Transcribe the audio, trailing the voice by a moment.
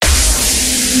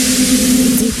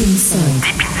Presents.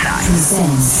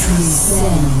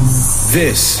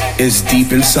 This is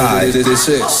Deep Inside. This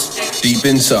is Deep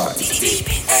Inside.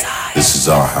 This is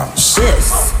our house.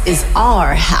 This is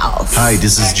our house. Hi,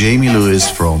 this is Jamie Lewis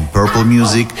from Purple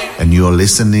Music, and you are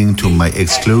listening to my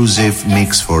exclusive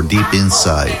mix for Deep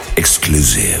Inside.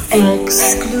 Exclusive.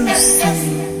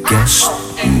 Guest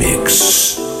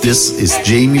mix. This is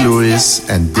Jamie Lewis,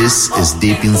 and this is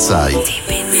Deep Inside.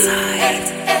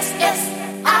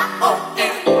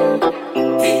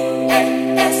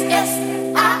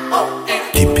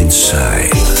 Deep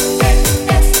Inside.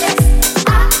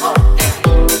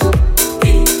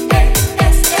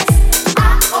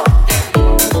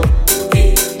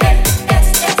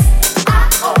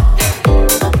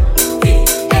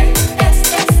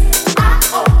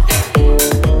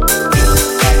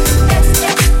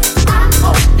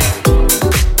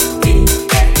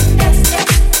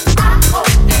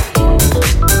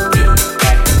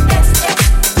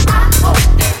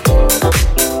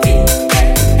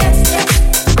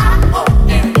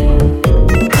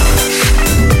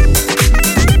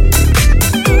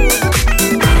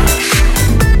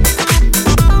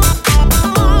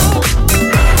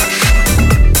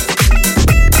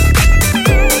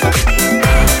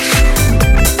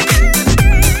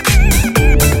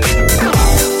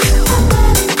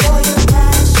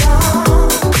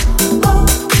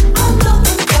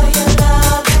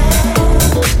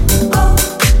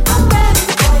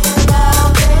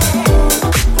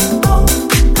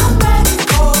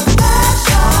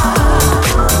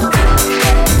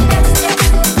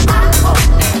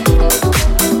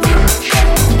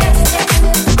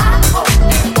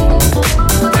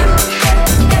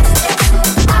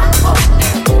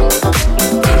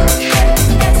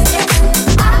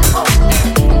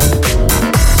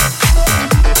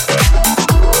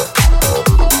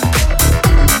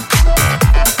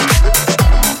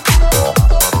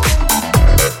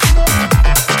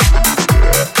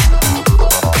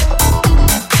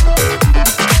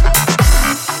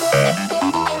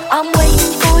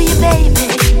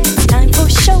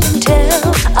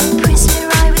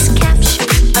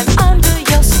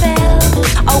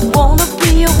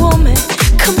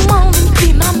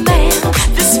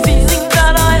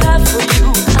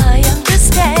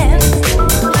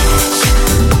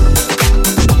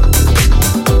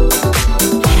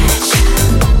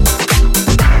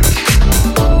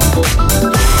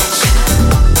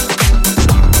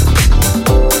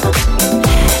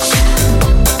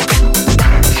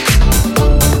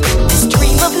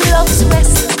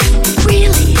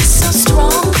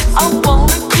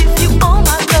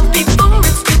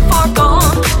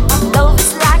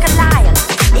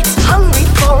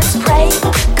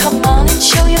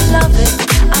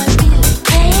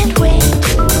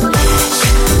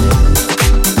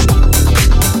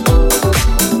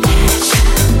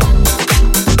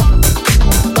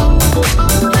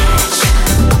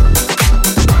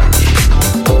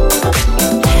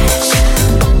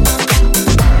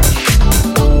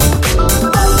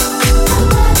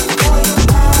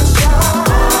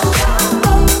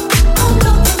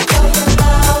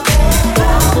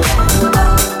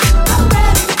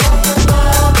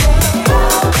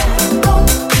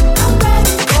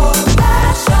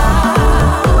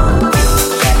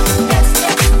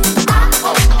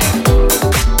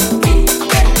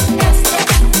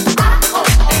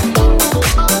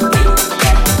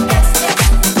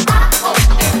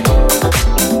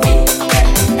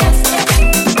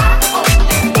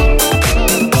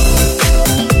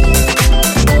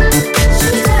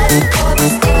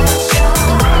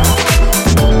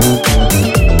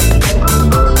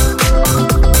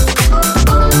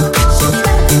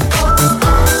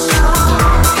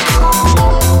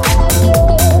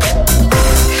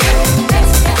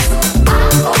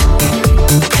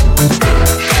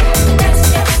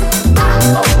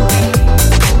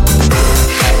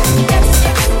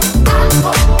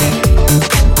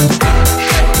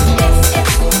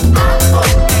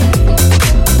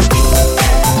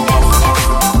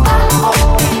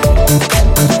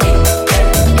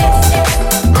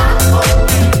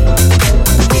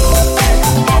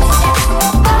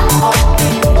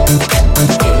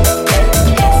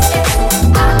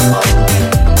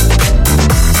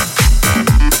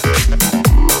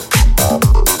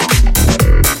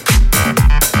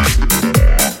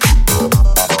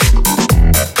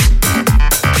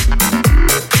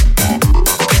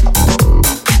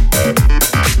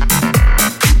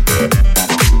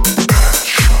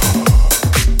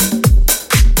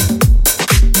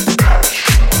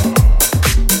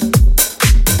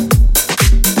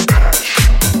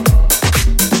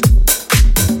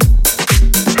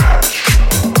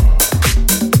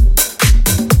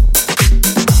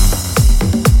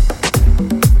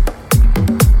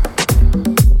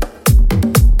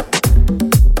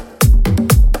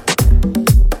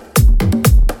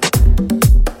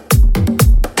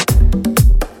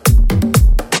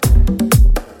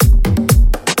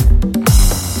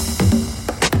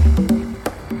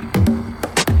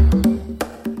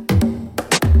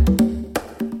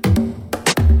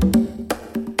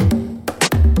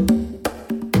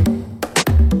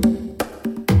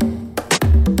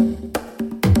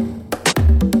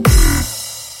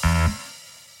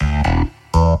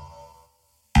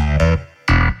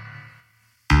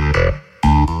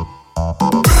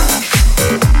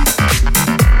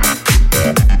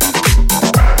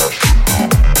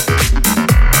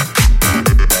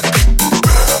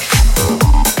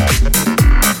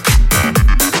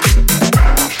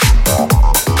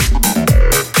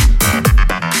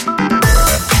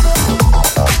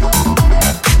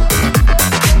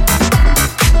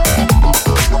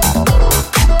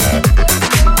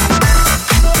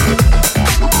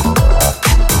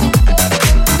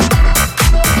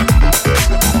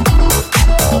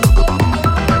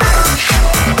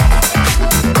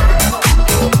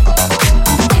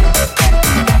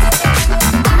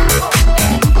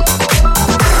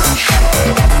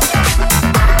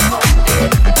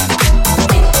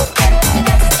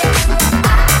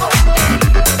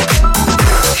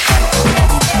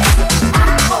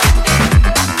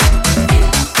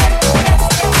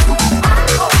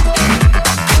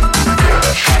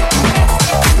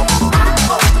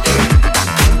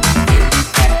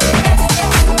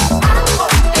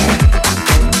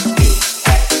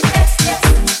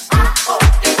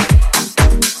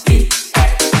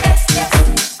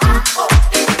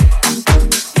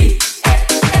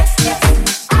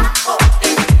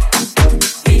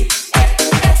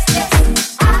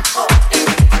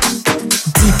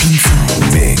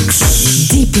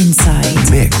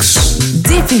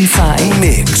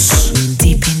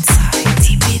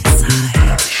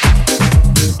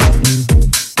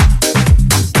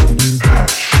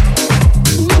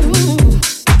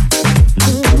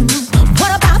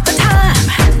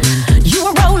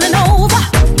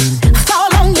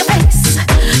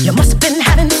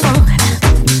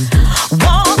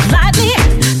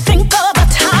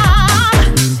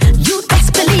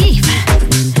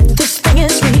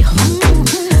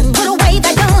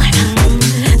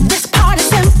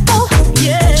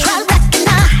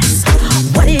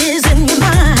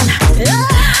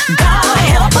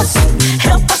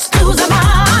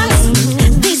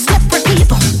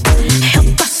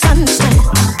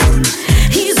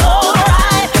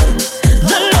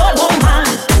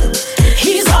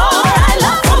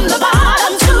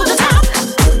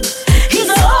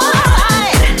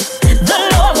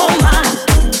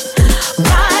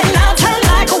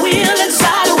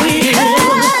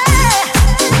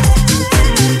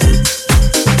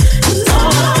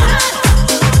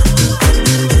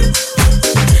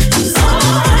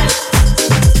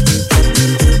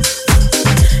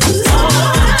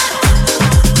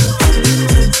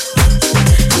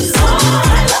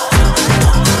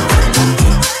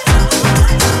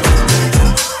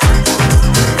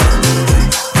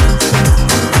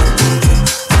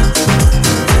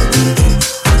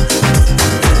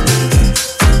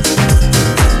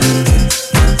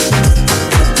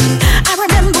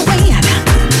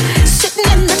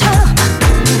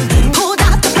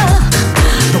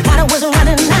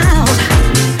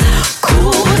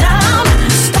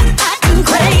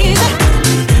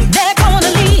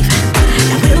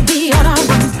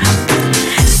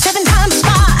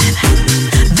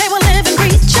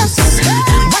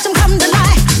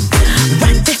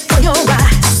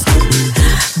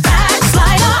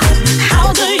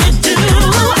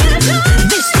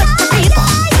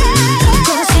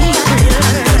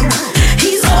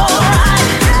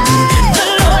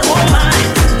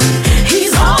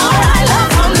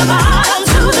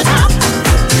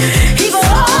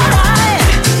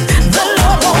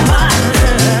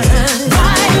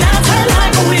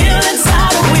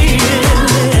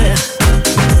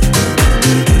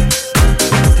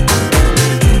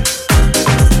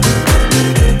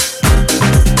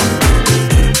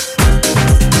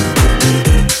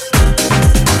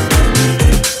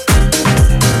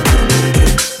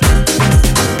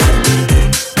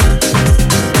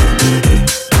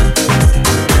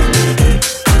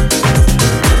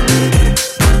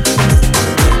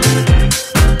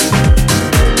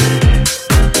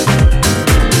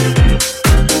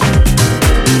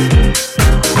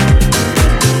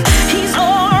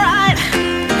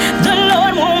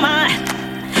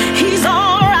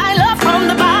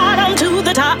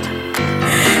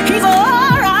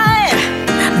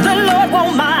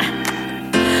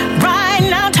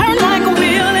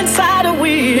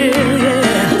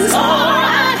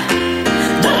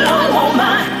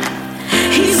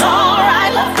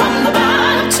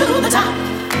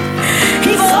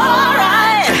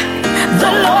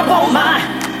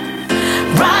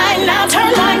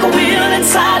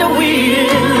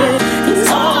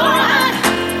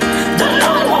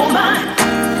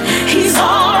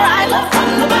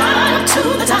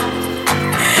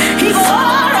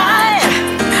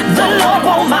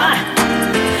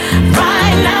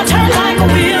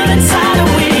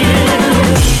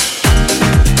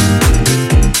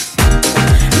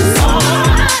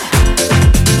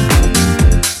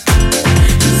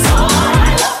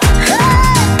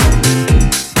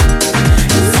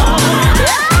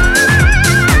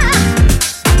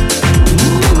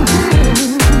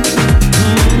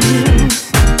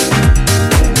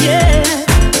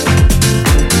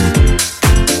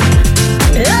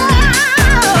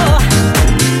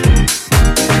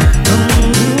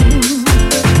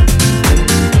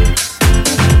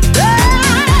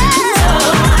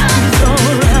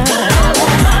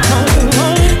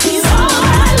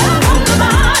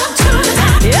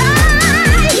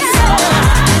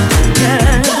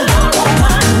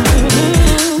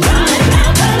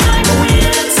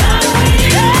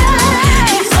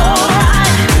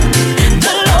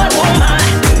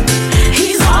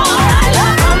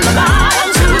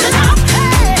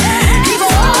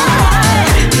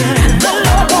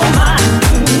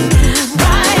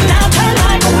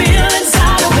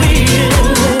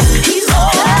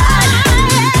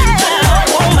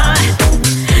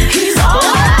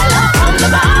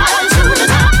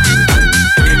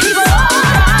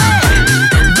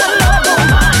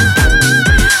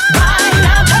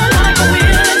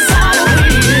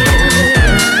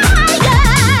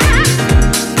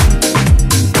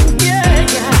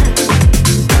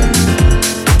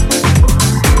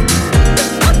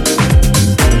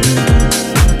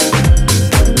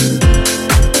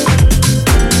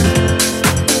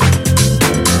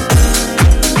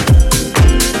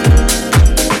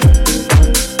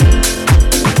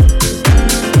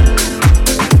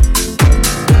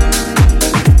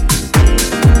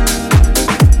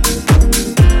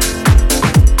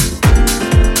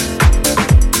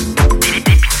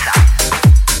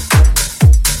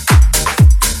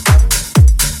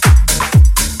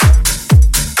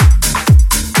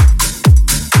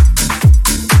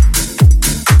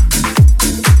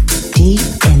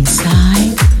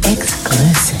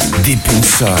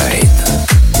 Inside.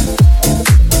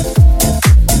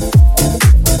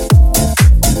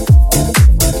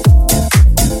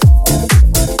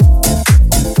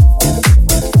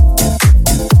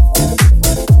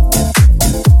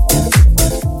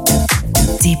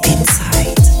 Deep inside.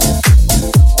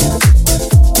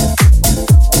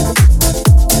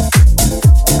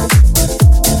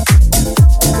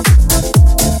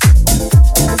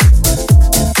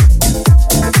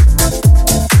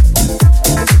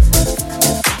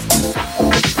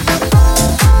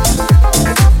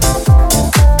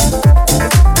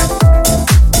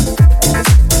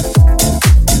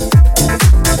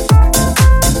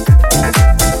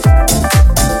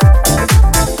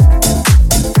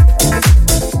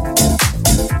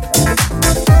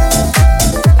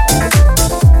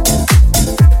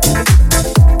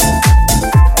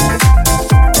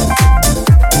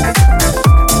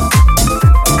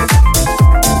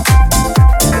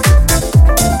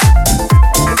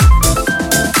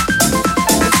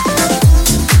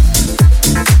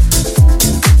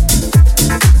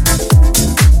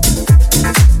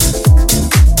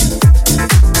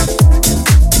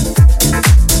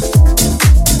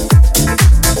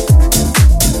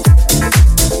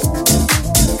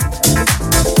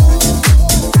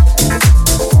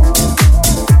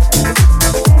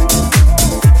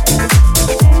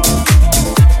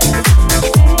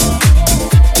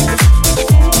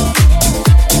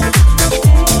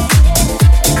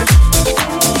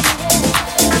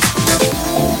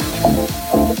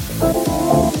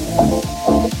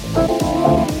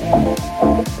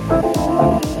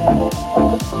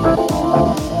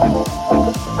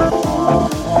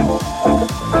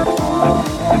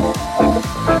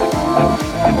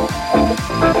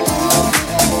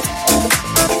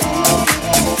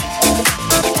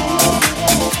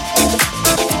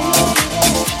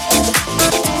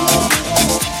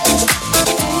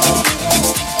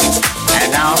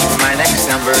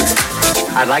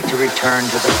 I'd like to return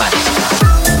to the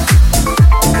classics.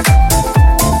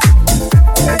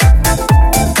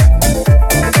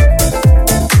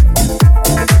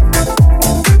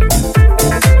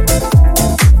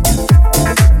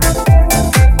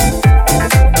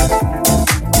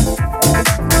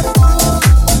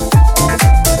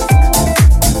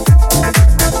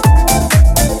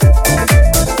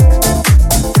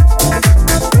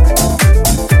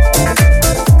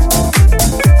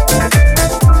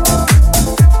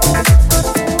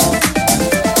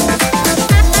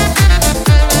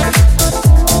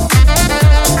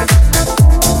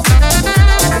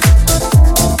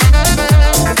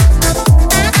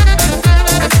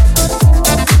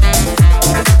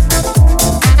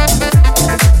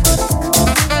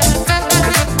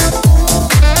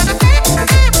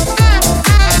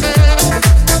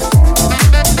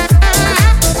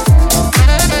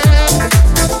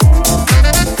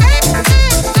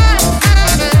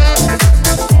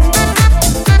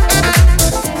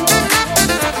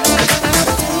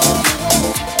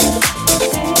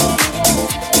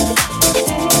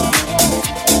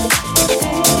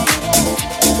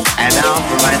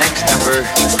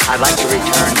 I'd like to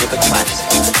return to the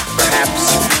classics,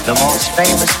 perhaps the most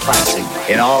famous classic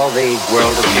in all the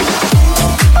world of music.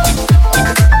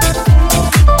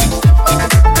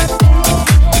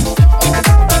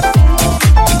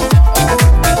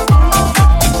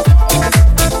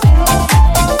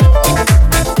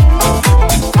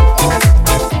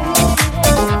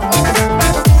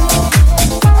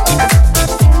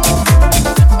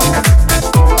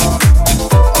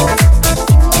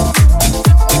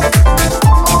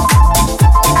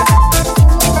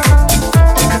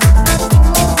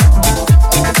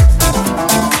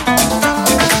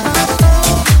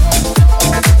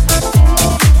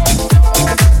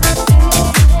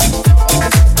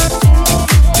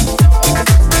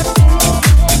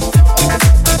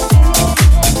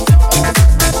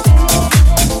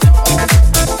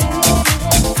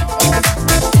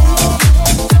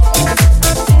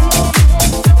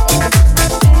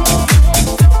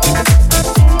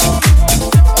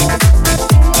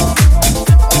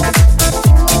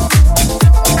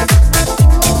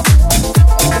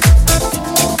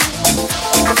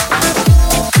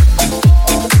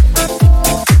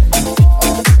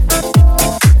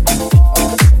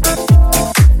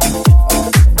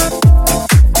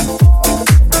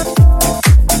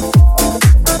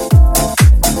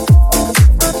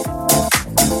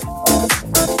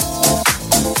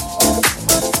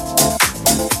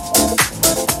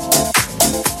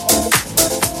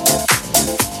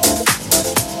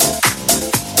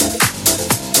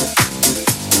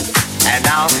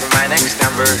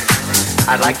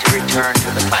 I'd like to return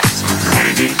to the classics.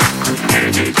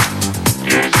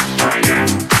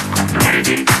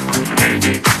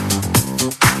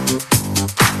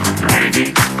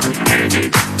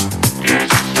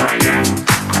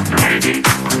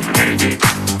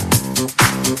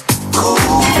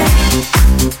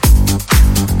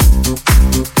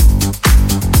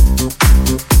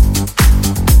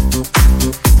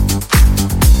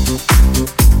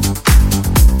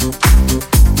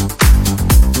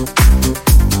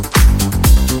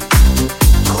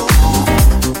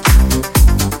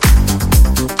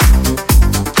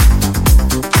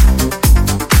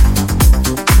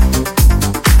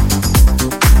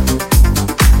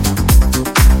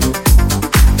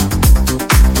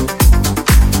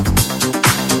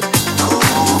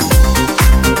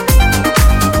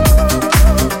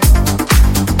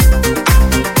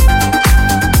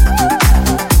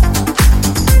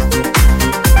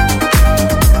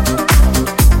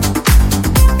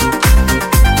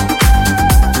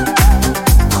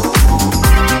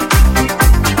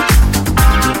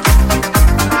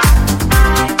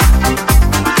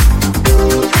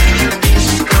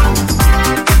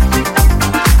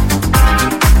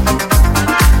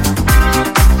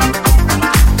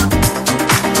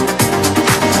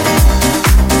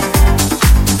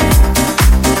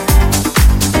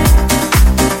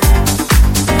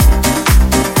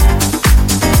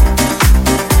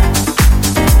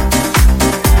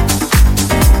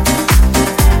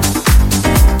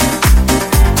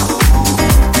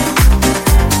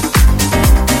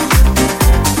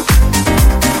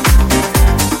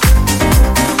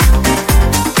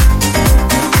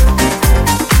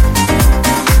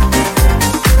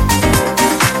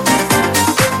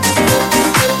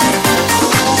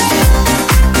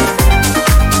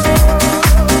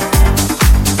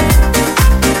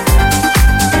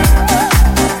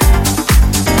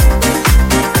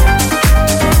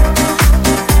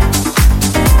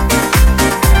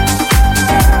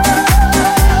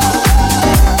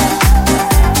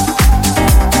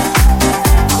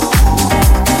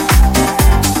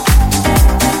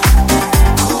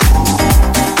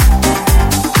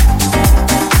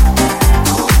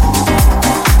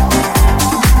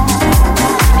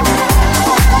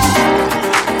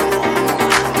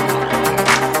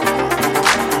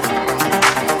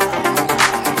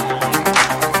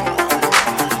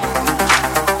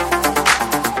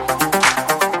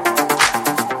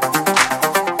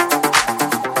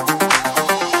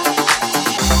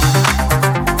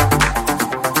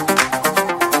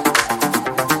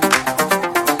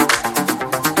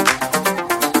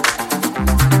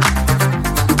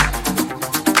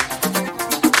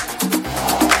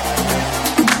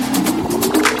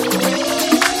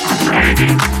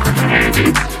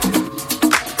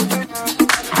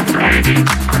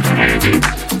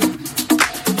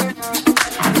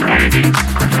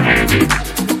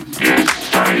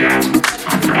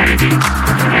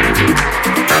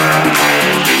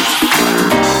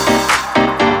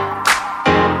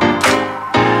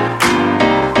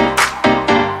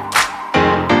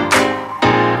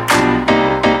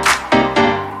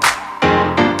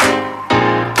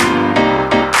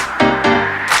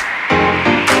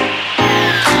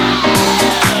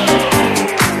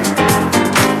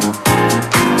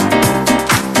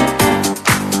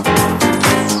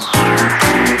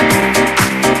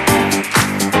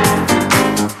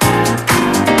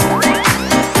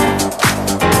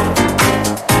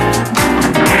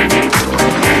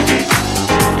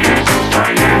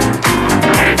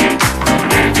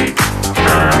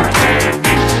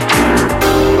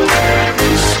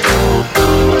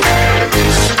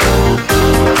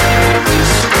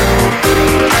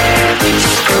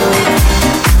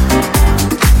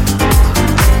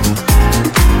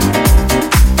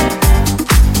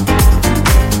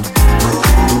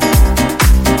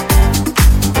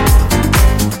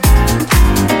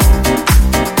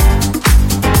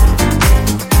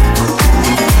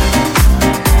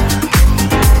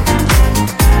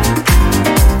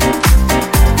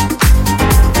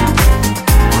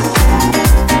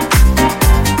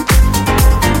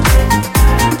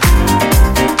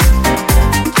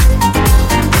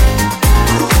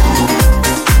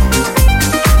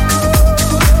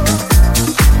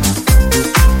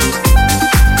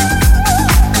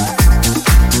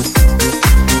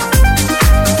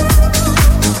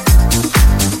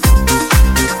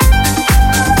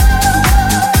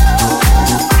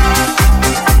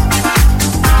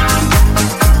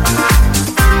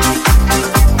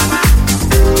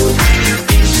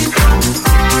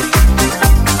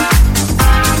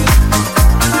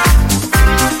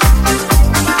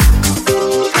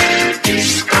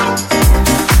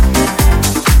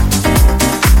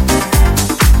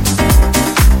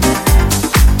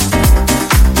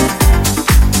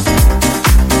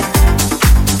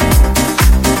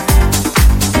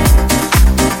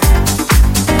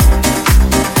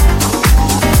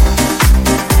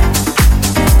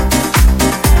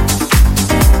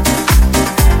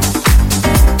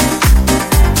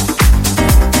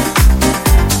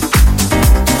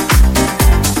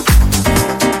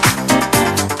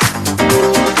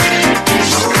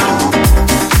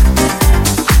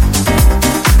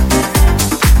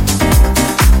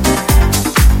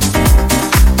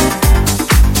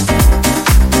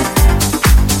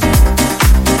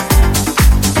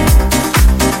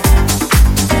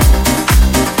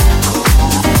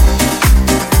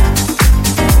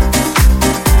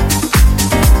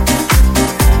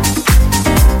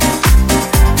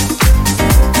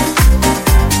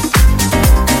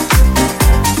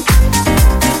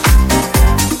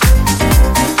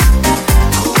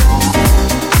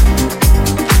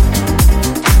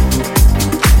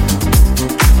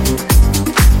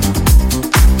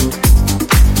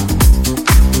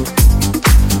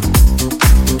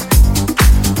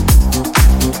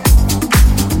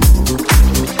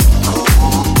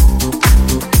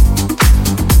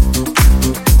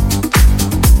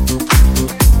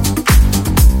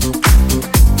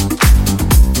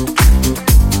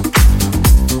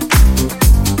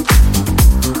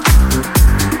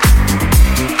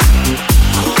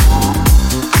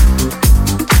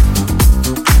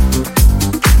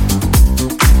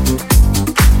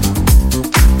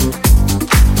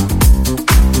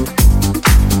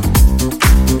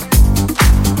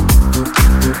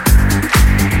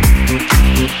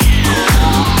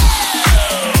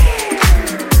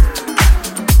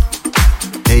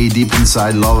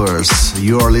 Inside lovers.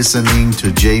 You are listening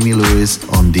to Jamie Lewis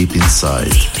on Deep Inside.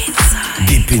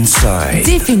 Deep Inside.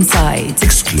 Deep Inside.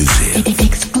 Exclusive.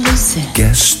 Exclusive.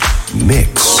 Guest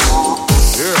mix.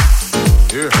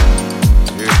 Yeah.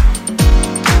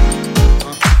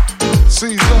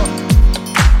 Seize up.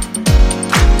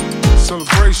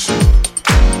 Celebration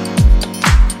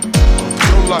of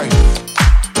your life.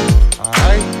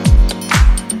 Alright?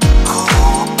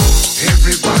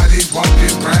 Everybody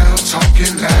walking around,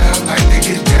 talking loud like they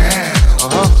get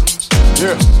down.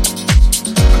 Yeah.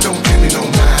 But don't pay me no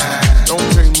mind. Don't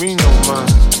pay me no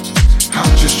mind. I'm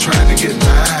just trying to get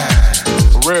mine.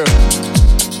 For real.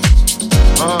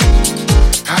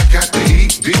 I got the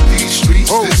heat, beat these streets.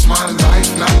 Oh. This my life,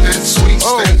 not that sweet.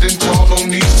 Oh. Standing tall on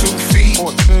these 2 feet.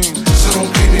 14. So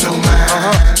don't pay me no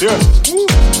mind. Yeah. Woo.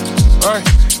 Right.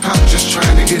 I'm just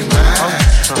trying to get mine. I'm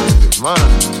just trying to get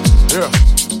mine. Yeah.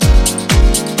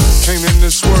 Came in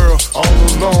this world all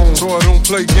alone, so I don't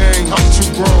play games. I'm too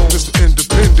grown, Mr.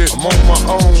 Independent. I'm on my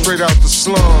own, straight out the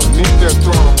slum, need that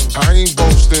throne. I ain't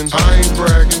boasting, I ain't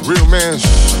bragging. Real man,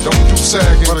 don't do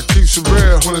sagging, but I keep it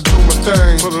real when I do my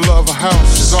thing. For the love of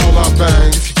house is all I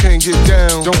bang. If you can't get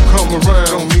down, don't come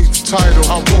around. Don't need the title,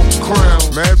 I want the crown.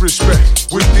 Mad respect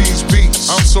with these beats.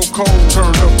 I'm so cold,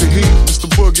 turn up the heat, Mr.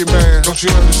 Boogeyman. Don't you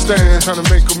understand? Trying to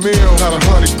make a meal, not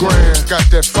 100 grand. Got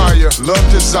that fire, love,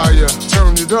 desire.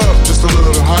 Turn it up just a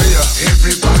little higher.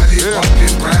 Everybody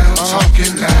walking around,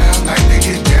 talking loud like they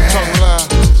get down. Talk loud,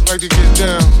 like to get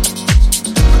down.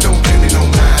 But don't pay me no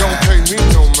mind. Don't pay me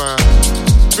no mind.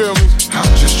 Feel me?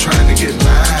 I'm just trying to get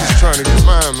mine. Just trying to get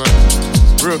mine, man.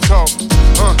 Real talk.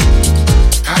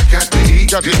 I got the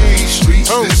heat, Got the beat heat. these streets.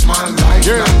 Oh. This my life,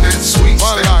 Yeah. not that sweet.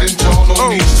 My Standing life. tall on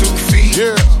Oh. these 2 feet.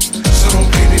 Yeah. So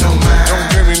don't pay me no mind. Don't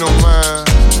pay me no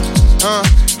mind.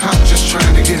 I'm just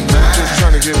trying to get mine. Just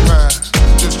trying to get mine.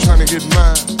 Just trying to get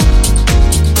mine.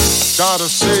 Dada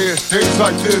said, things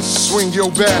like this, swing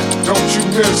your bat, don't you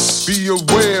miss. Be a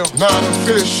whale, not a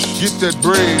fish. Get that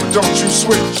bread, don't you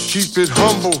switch. Keep it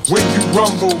humble when you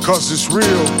rumble, cause it's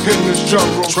real in this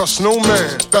jungle. Trust no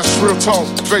man, that's real talk.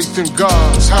 Faith in God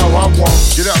is how I walk.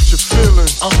 Get out your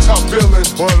feelings, I'm top billing,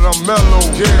 but I'm mellow,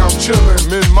 yeah, I'm chillin'.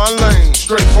 I'm in my lane,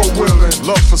 straight for willing.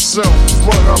 Love for self is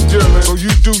what I'm dealing. So you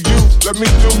do you, let me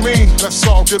do me. Let's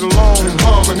all get along in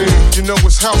harmony. You know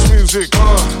it's house music,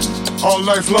 all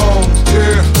life long,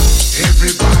 yeah.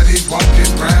 Everybody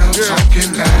walking around,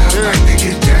 talking loud like they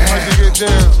get down. Like to get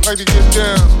down, like to get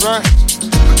down, right?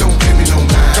 But don't pay me no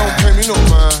mind. Don't pay me no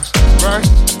mind, right?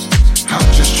 I'm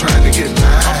just trying to get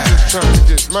mine. I'm just trying to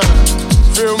get mine,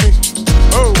 feel me?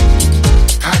 Oh,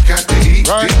 I got the heat,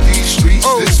 right. beat these streets.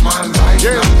 Oh. This my life,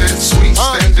 Yeah. not that sweet.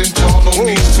 Standing tall on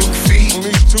these 2 feet. on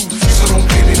these 2 feet. So don't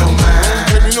pay me no mind. Don't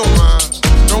pay me no mind,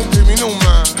 don't pay me no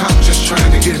mind. I'm just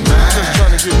trying to get mine. Just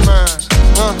trying to get mine,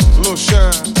 a little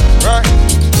shine, right?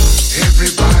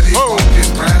 Everybody Oh.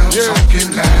 walking around, Yeah. talking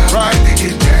loud Right. like they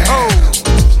get down. Oh,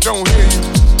 don't hear you,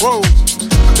 whoa.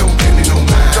 But don't pay me no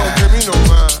mind. Don't pay me no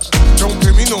mind, don't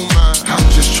pay me no mind. I'm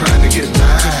just trying to get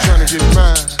mine. Just trying to get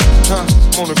mine, I'm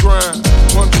on the grind,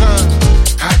 one time.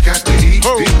 I got the heat,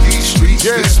 Oh. beat these streets.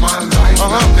 Yeah. This my life,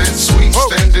 not that sweet. Oh.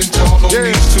 Standing tall on Yeah.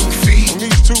 these 2 feet. On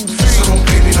these 2 feet. So don't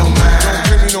pay me no mind. Don't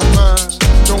pay me no mind.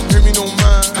 Don't pay me no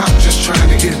mind. I'm just trying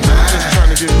to get mine. Just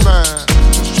trying to get mine.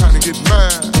 Just trying to get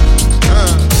mine.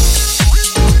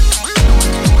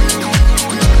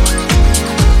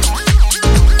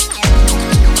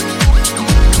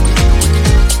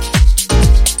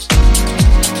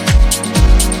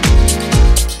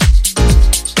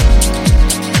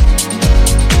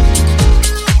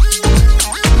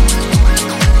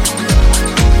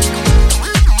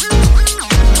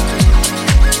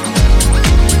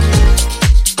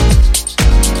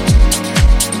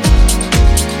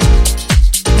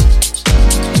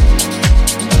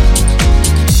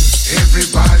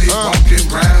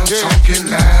 Talking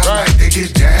loud right. like they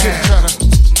get down.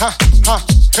 Ha, ha,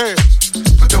 hey.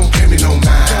 But don't pay me no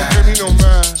mind. Don't pay me no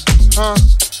mind,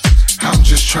 I'm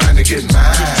just trying to get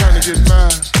mine. Just trying to get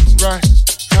mine, right,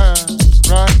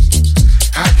 right.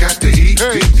 I got the heat,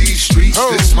 Hey. beat these streets.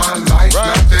 Oh. This my life,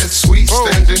 Right. not that sweet. Oh.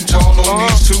 Standing tall on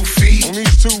these 2 feet. On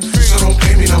these 2 feet. So don't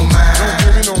pay me no mind. Don't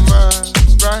pay me no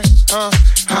mind, right,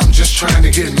 I'm just trying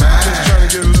to get mine. Just trying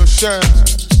to get a little shine.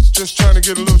 Just trying to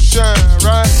get a little shine,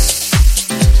 right?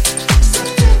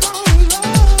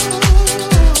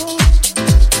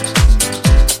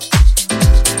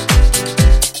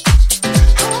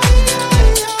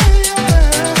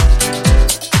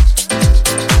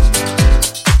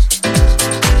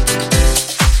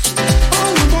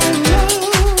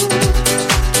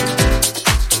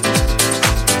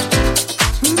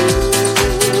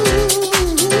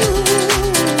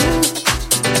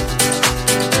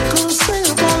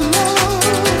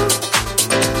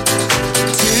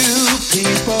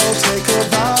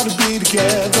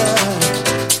 together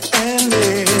and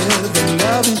live and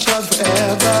love each other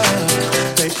forever.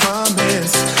 They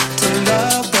promise to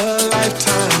love a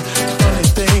lifetime. Funny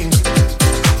thing,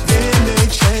 then they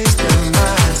change their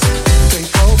minds. They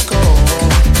both go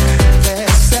their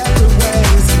separate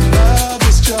ways, and love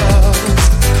is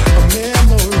just a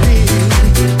memory.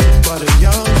 But a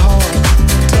young heart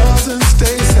doesn't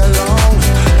stay so long.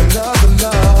 Another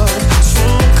love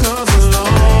soon comes along,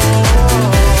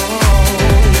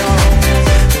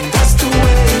 and that's the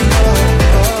way love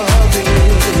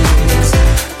is.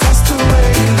 That's the way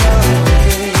love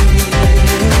is.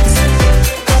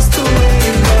 That's the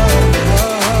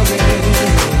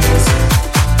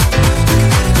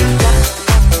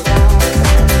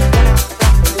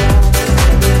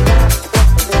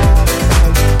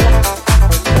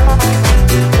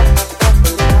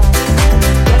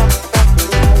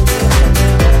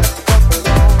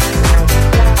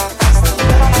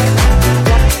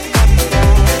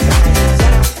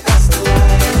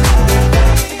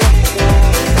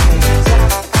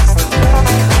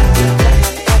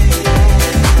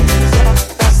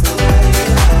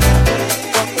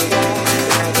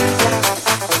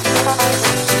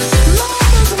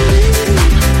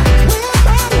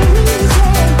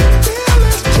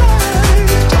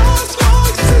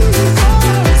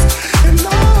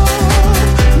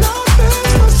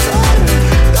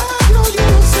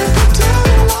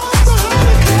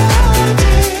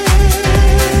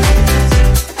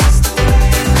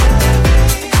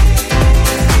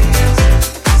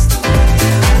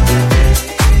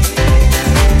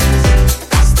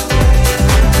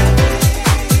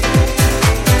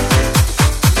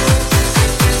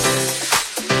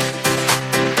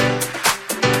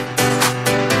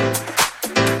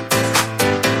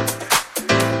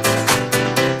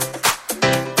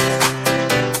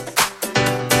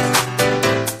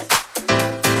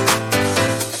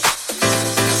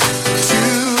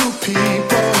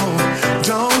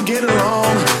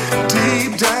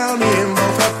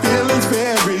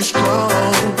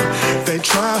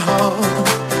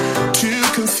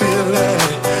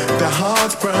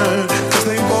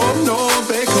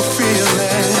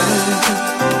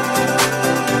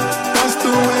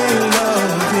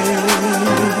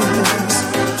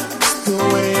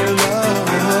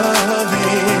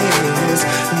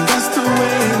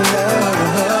way love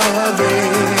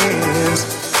is.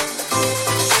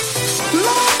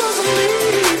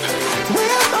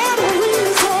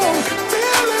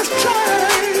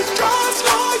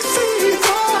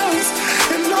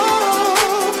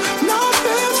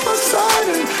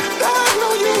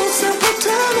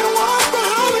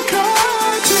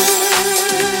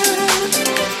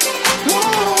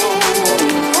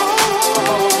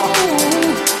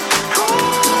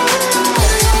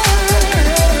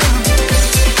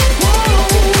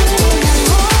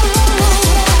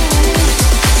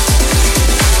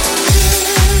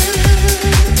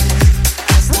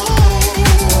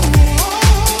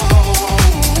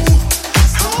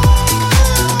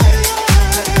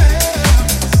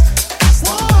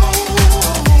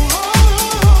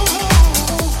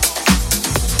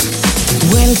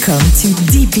 Welcome to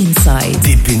Deep Inside.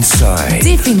 Deep Inside.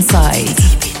 Deep Inside.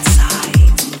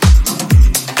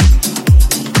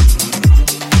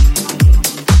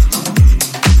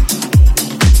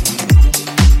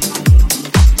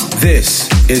 This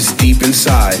is Deep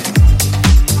Inside.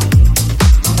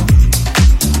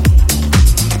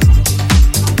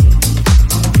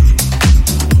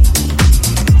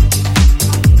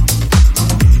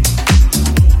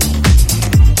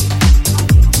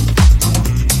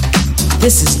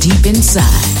 This is Deep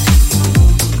Inside.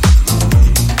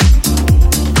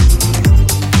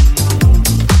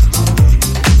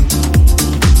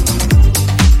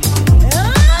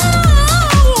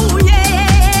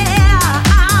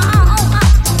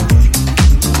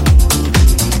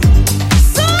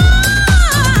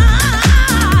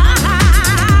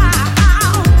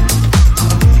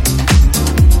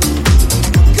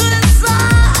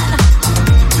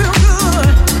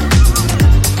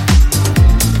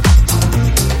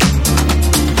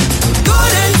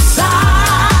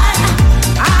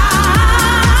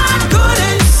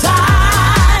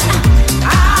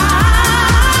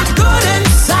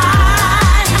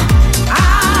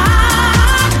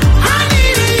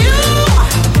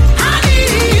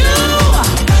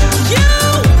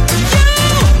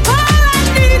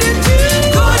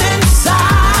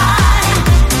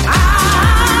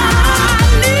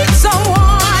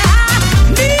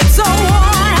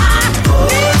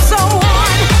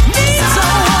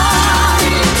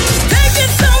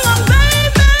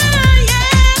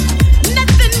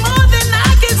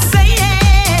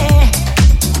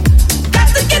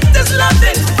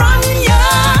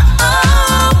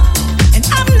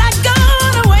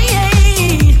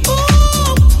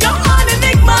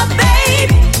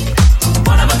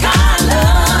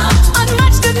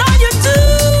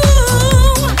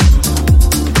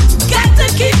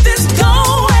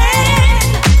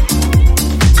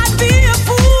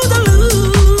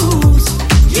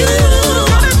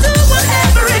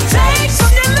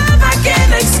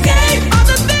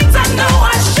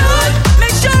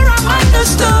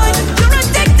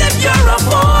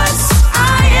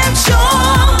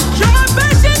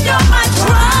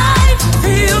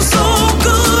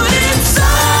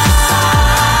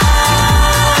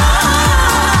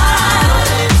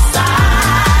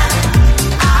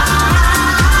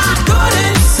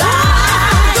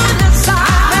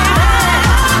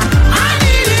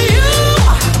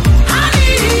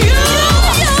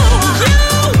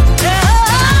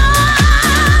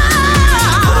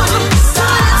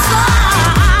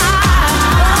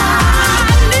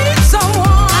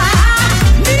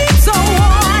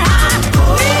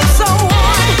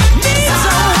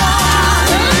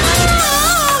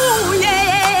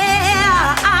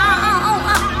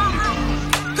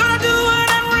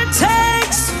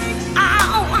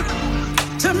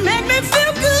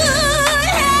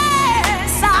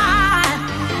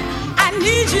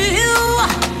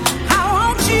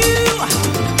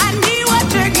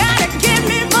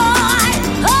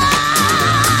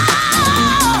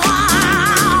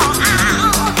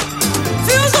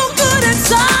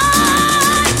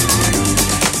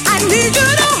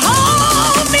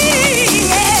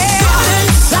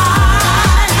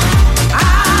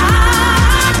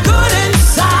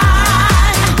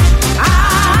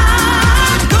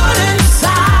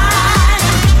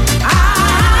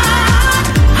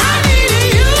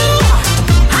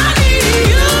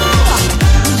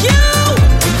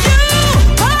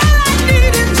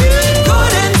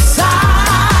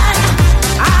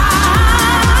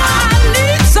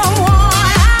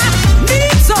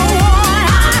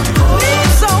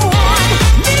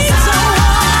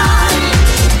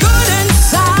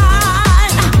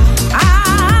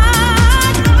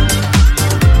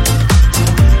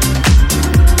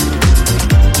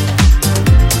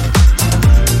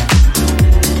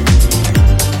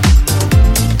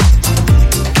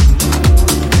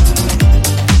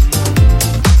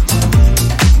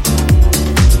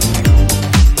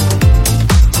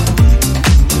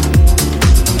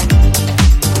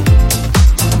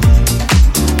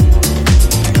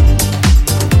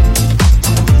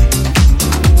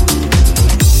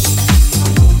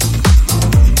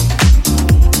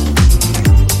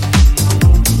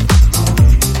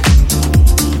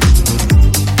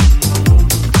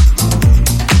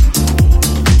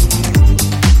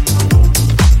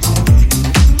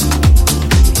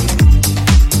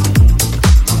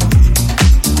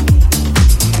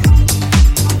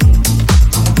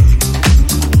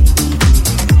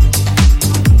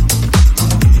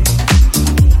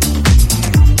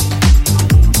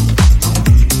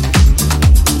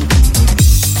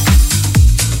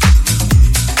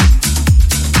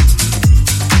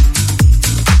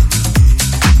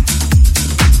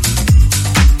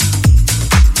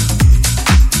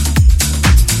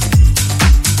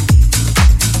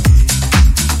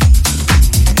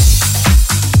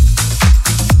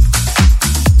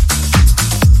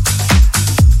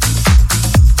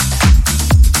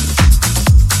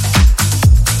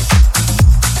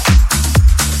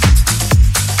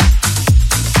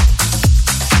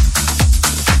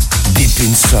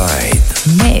 inside.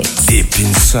 Mix. Deep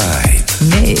inside.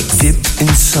 Mix. Deep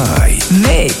inside.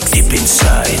 Mix. Deep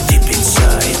inside. Deep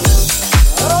inside.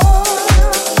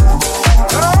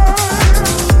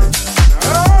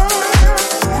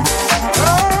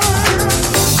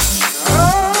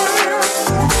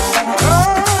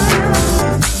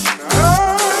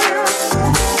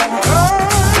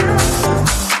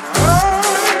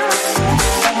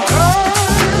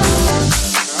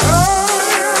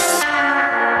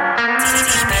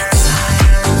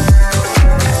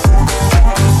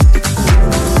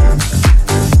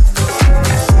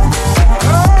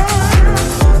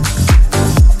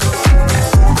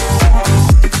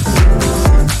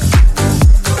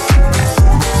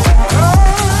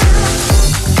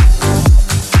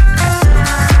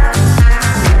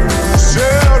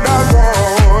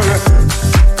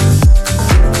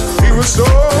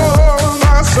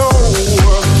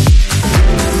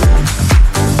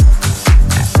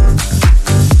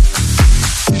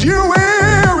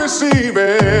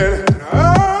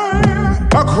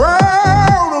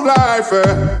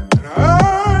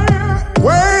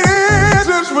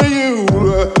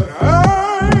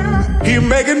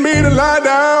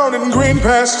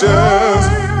 Pastures,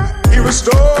 he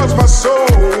restores my soul.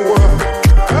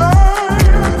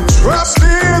 Trust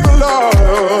in the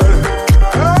Lord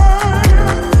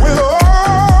with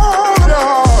all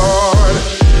your heart,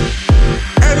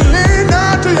 and lean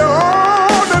not to your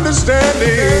own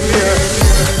understanding.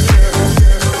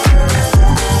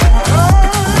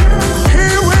 He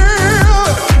will,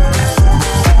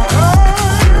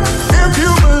 if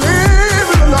you believe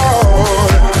in the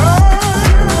Lord,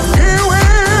 he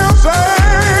will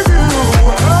save you.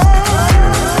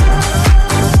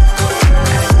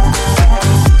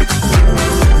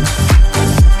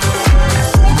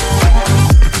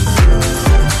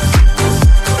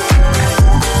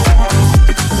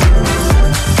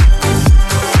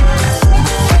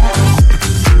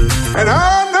 And I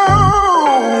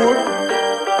know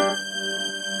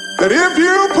that if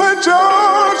you put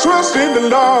your trust in the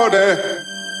Lord,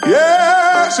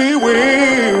 yes, he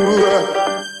will.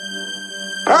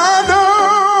 I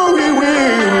know he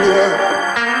will.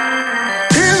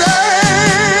 He's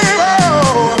able.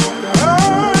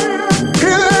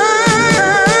 He's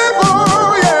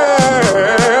able, yeah.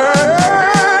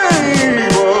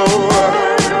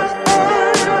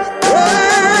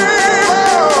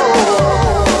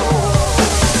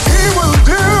 He will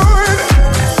do it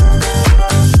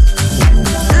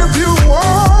if you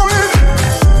want it,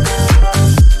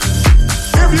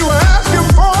 if you ask him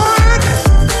for it.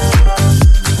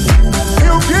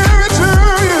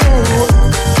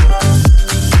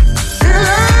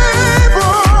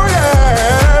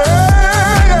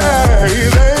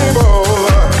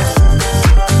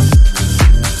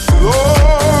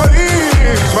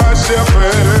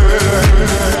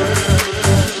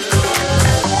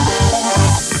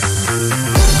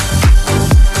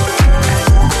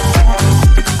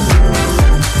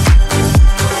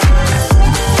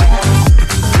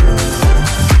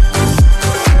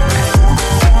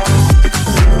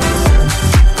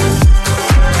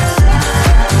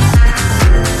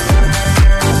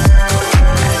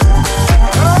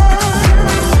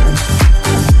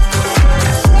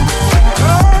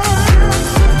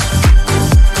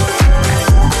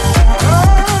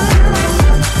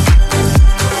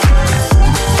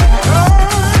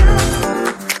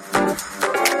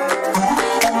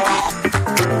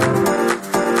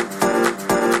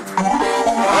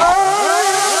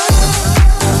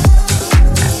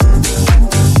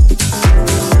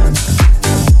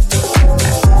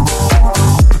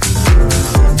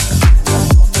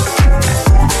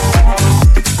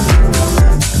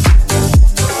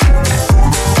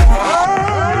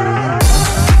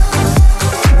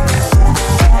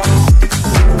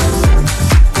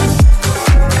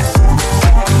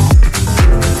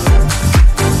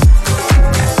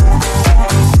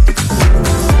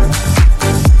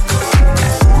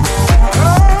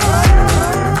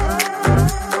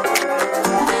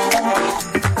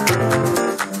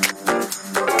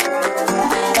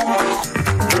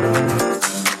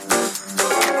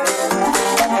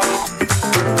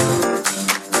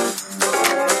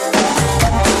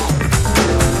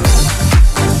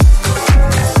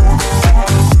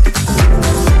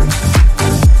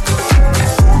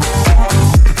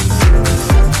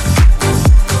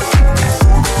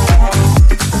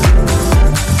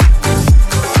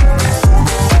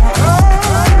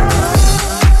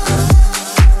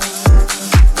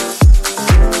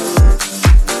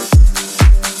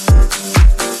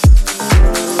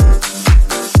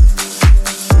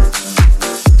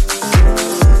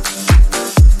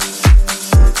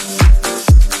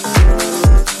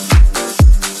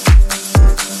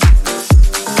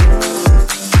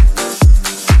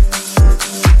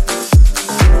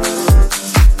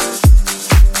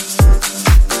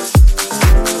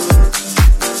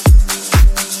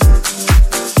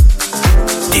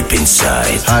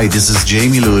 Inside. Hi, this is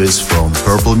Jamie Lewis from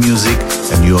Purple Music,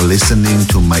 and you are listening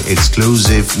to my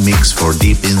exclusive mix for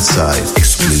Deep Inside.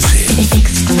 Exclusive.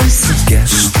 Exclusive.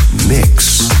 Guest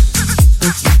mix.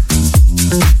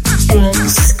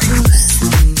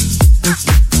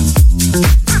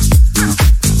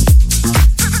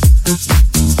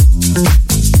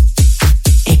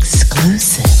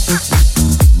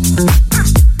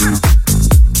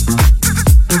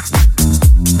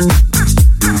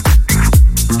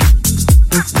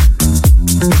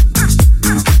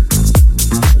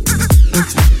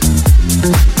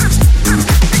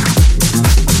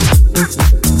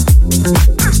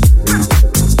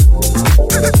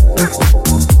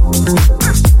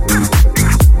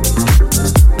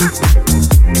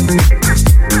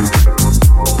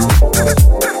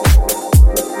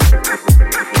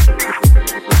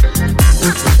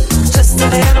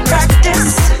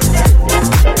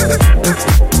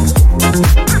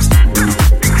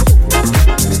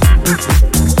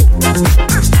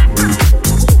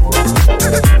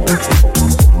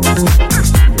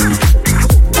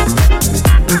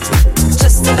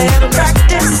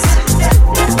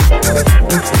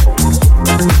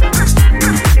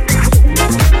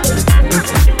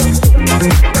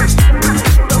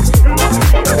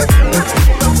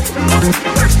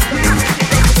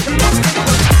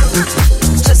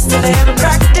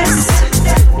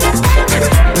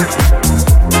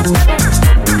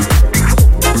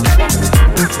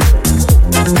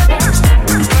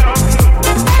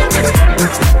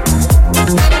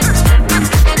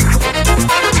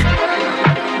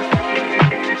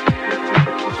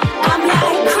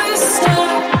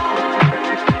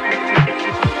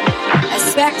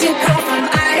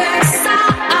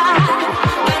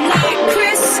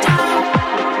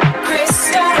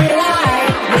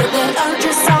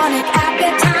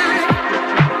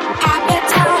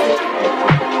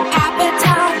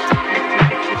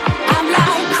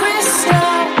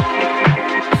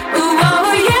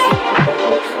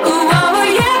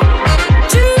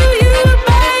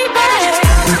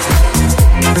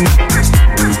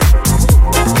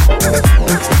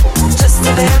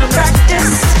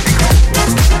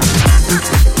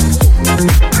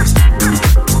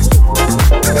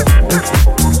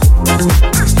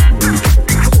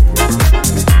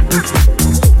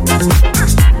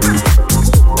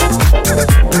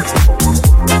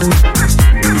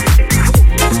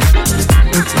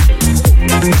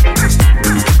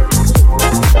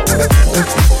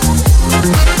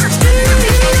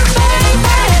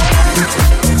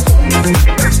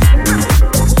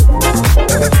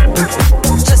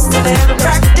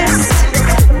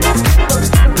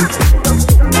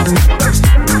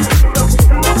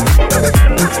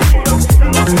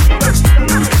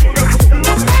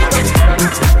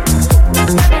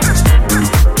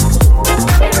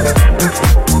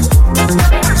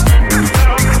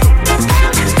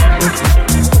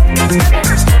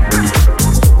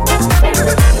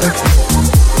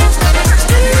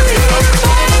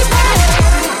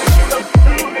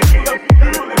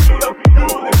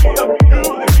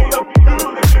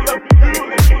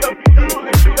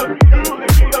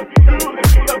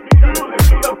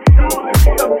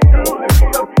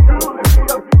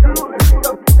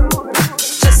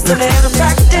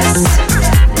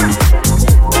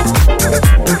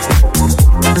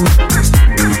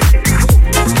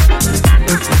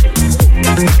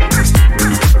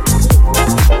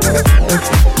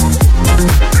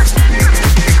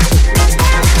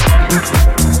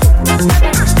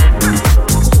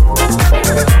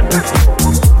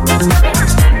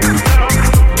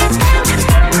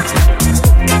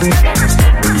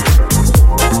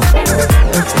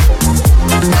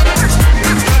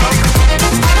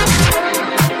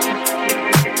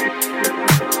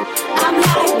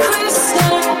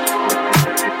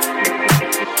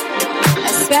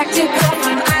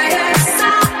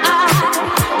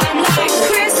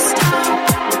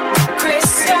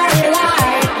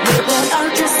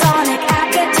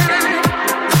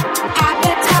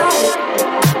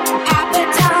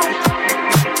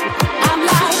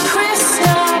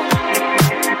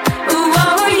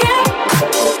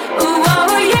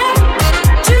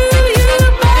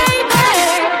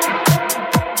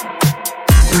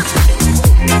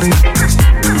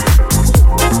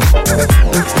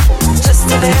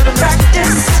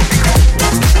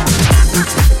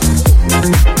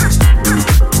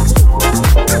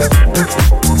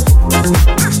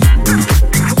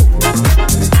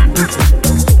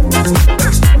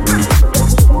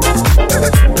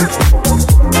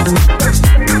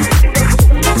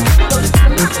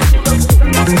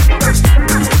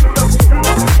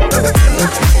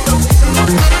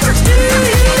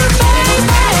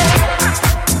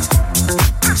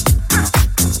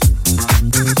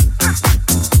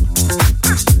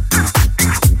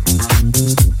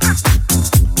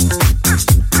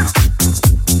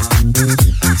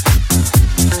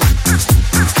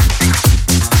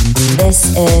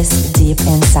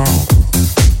 Inside.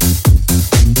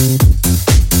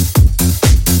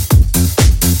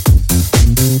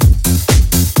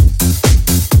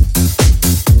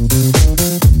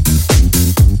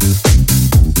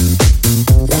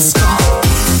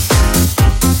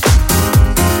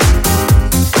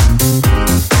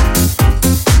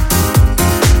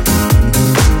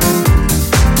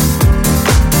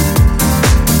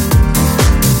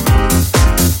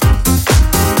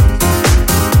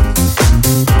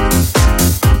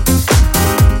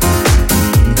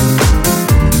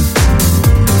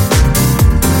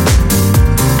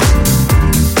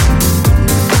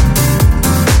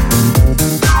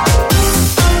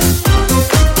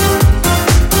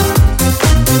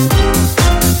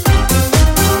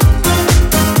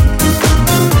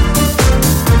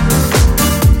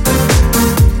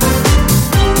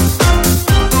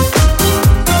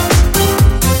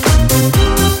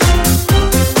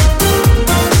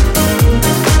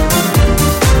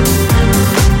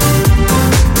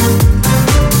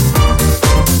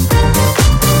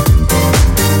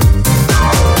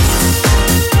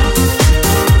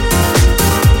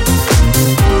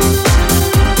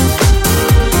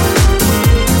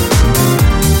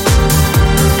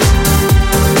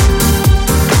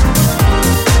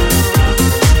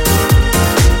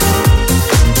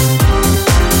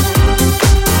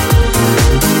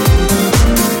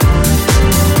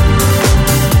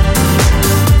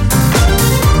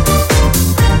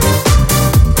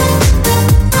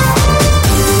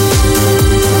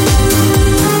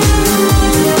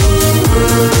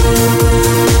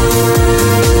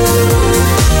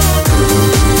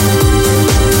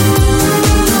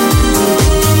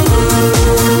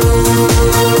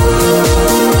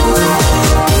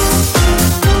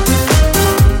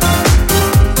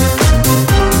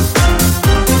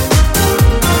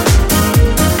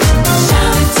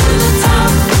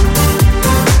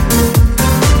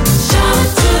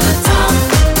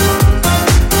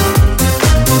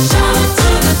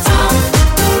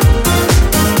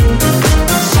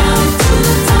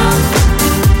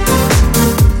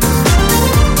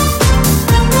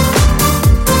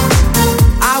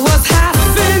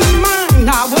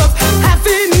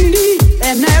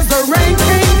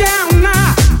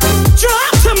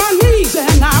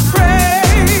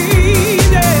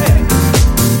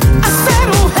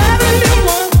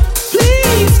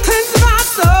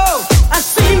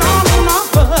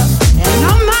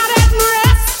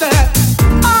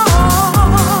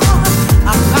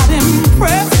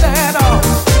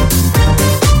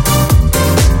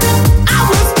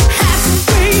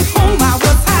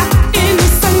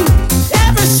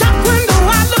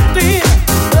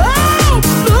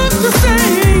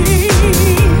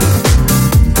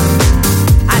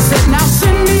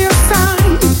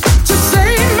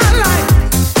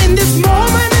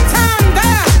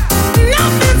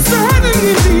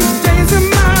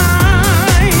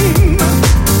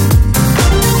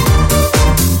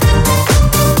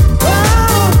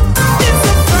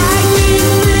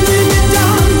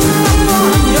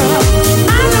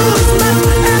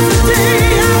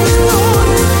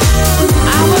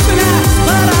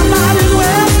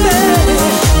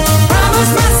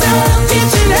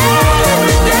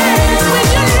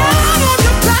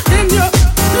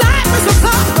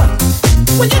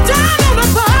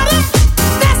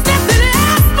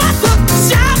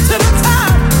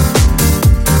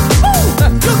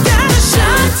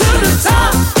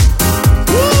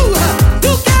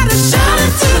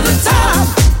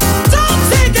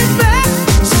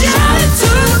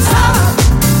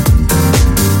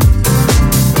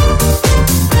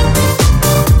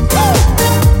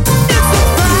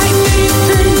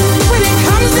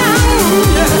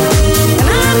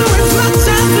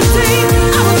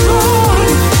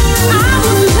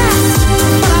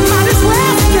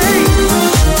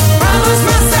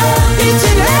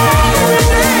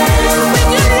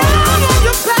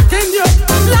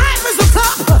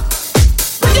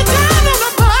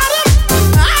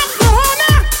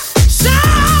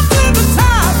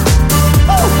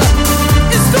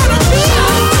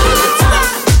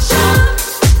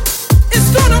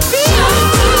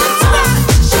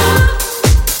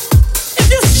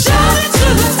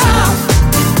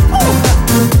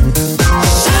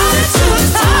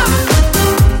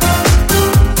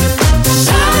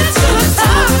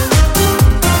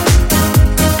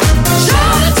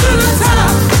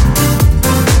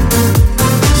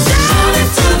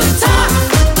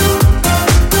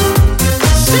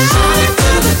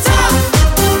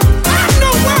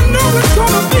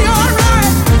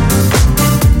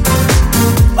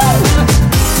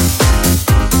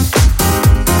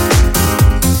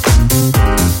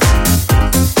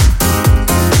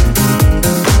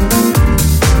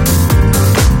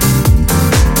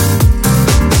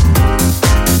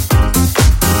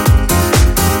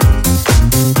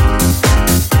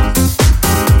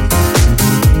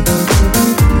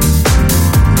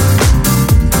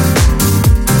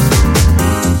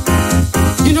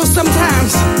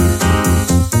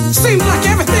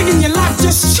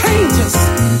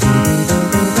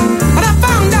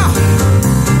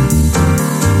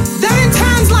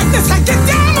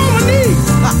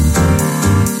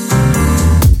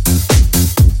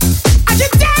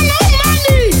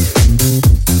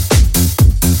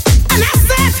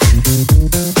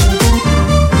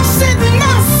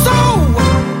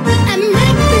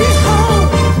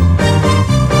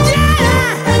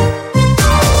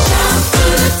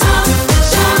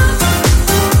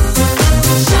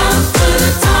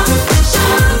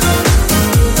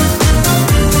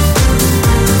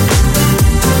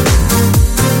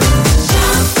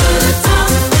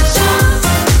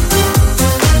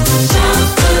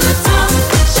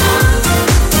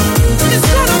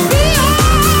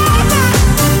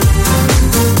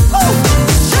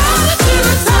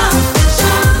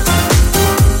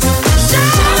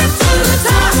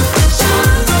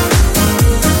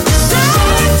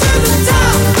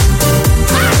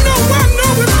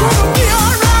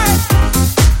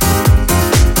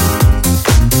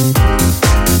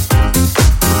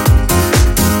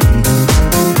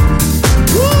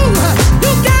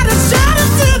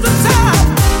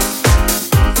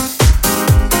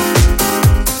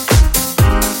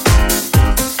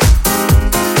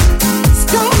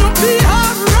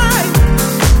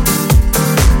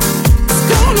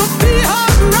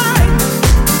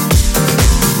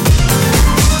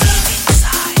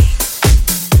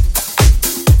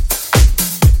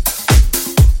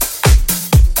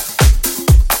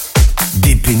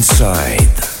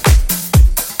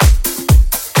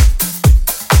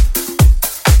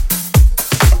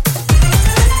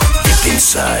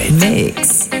 Inside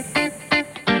Mix.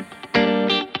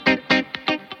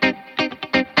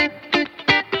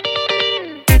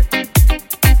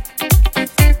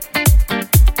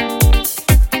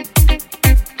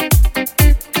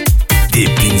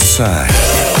 Deep Inside.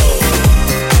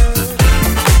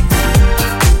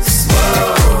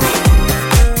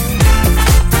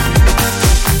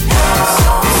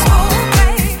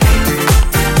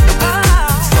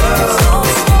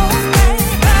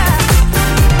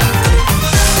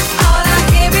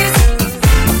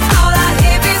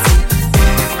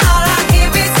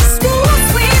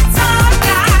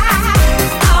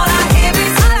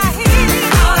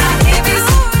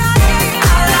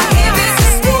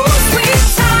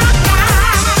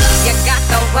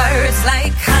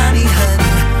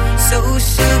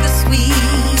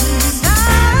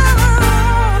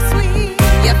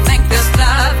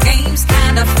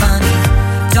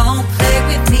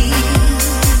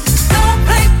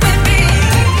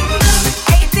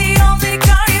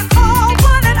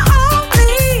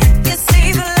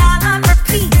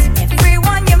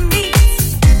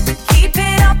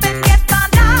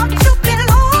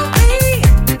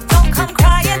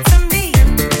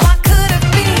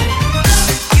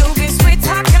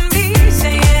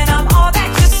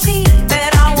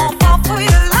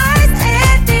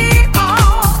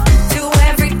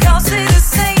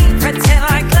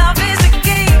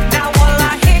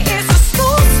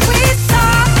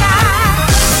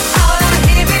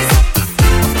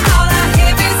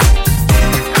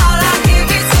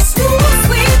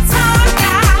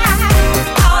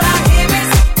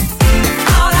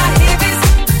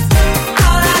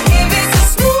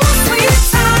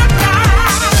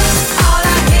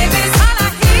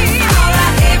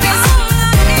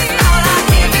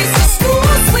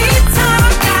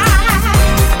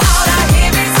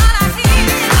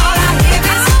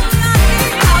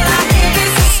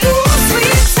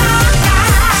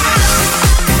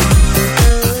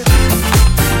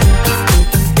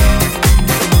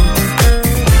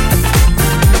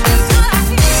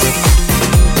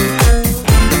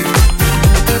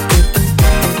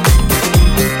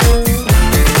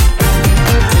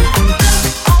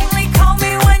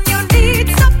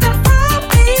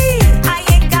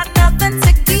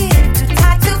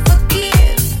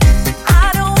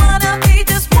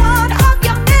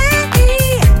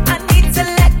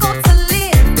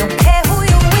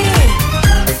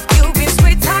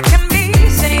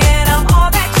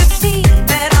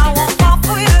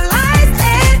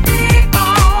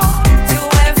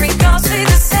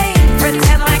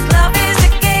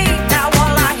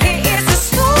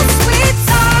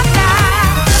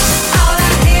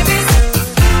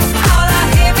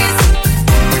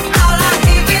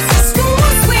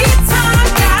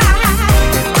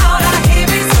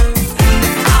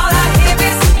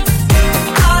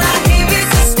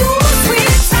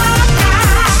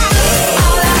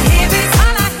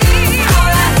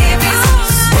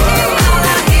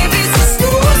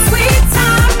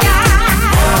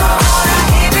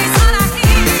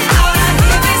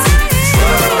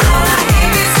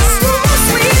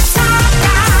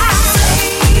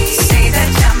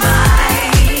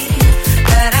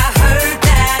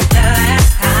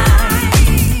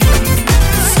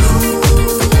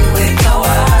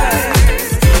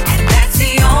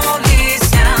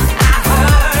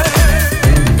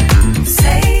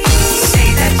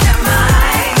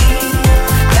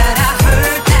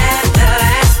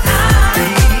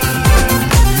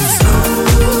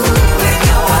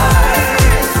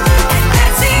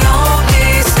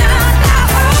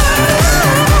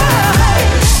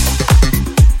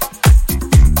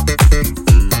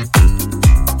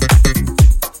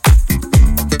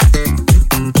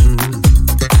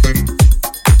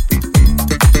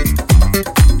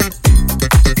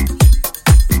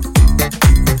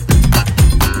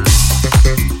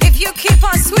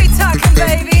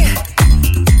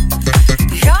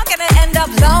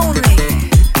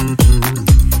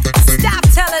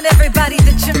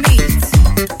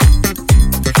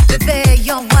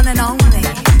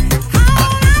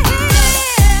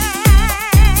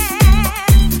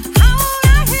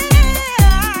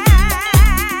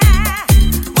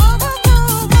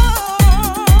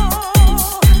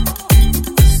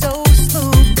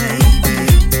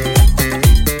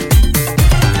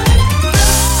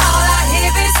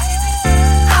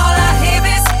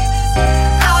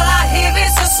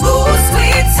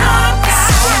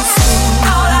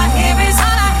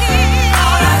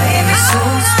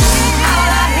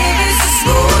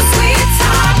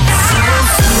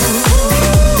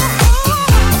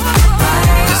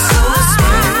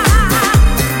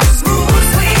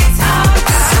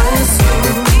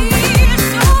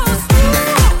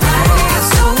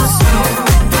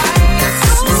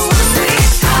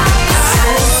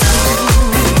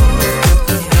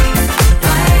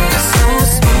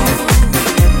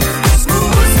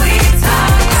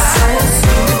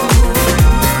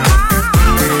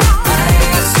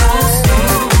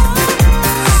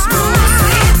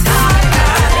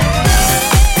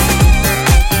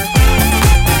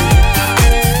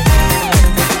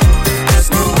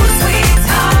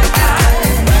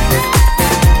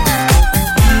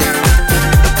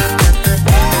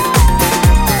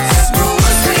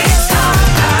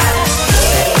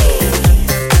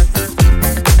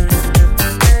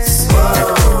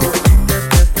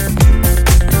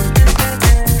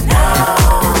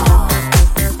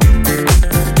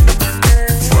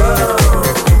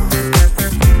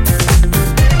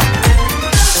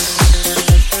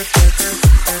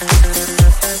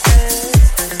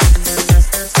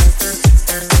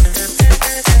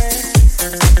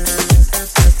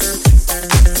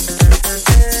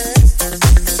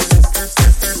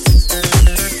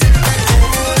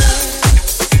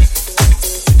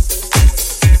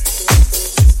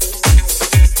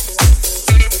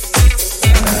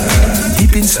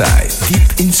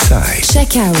 Deep Inside.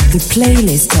 Check out the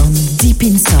playlist on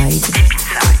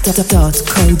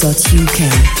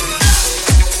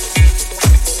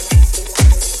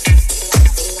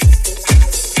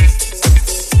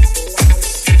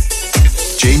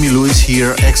Jamie Lewis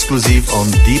here, exclusive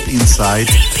on Deep Inside.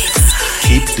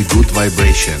 Keep the good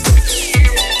vibration.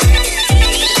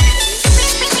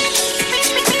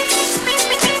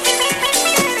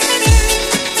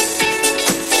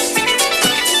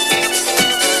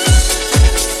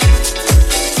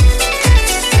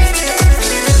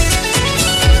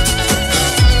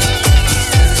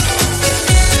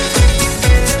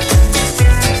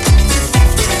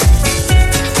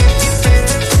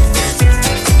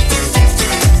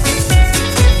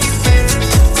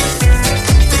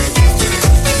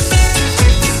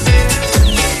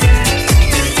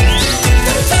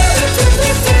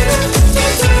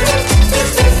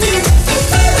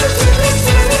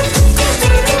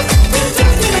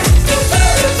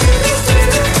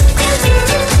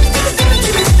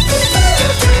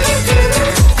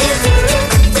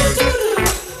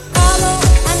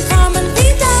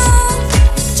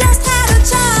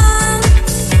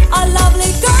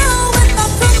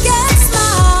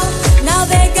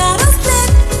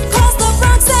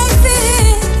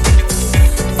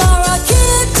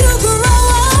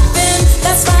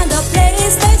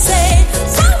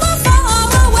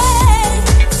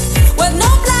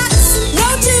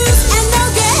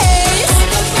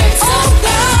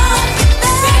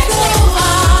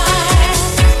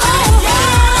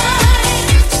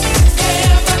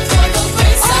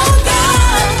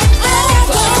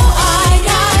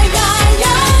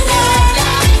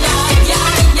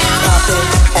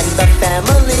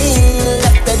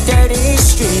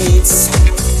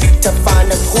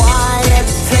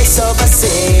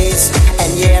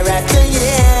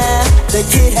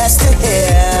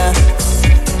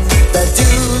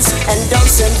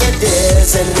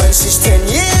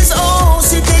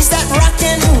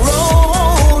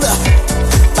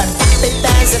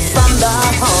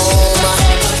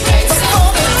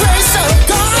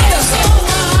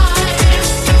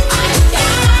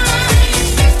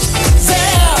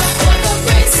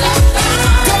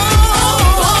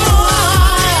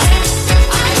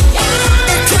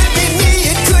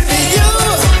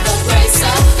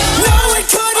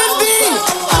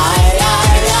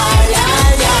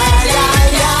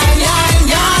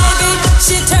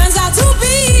 She turns out to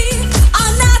be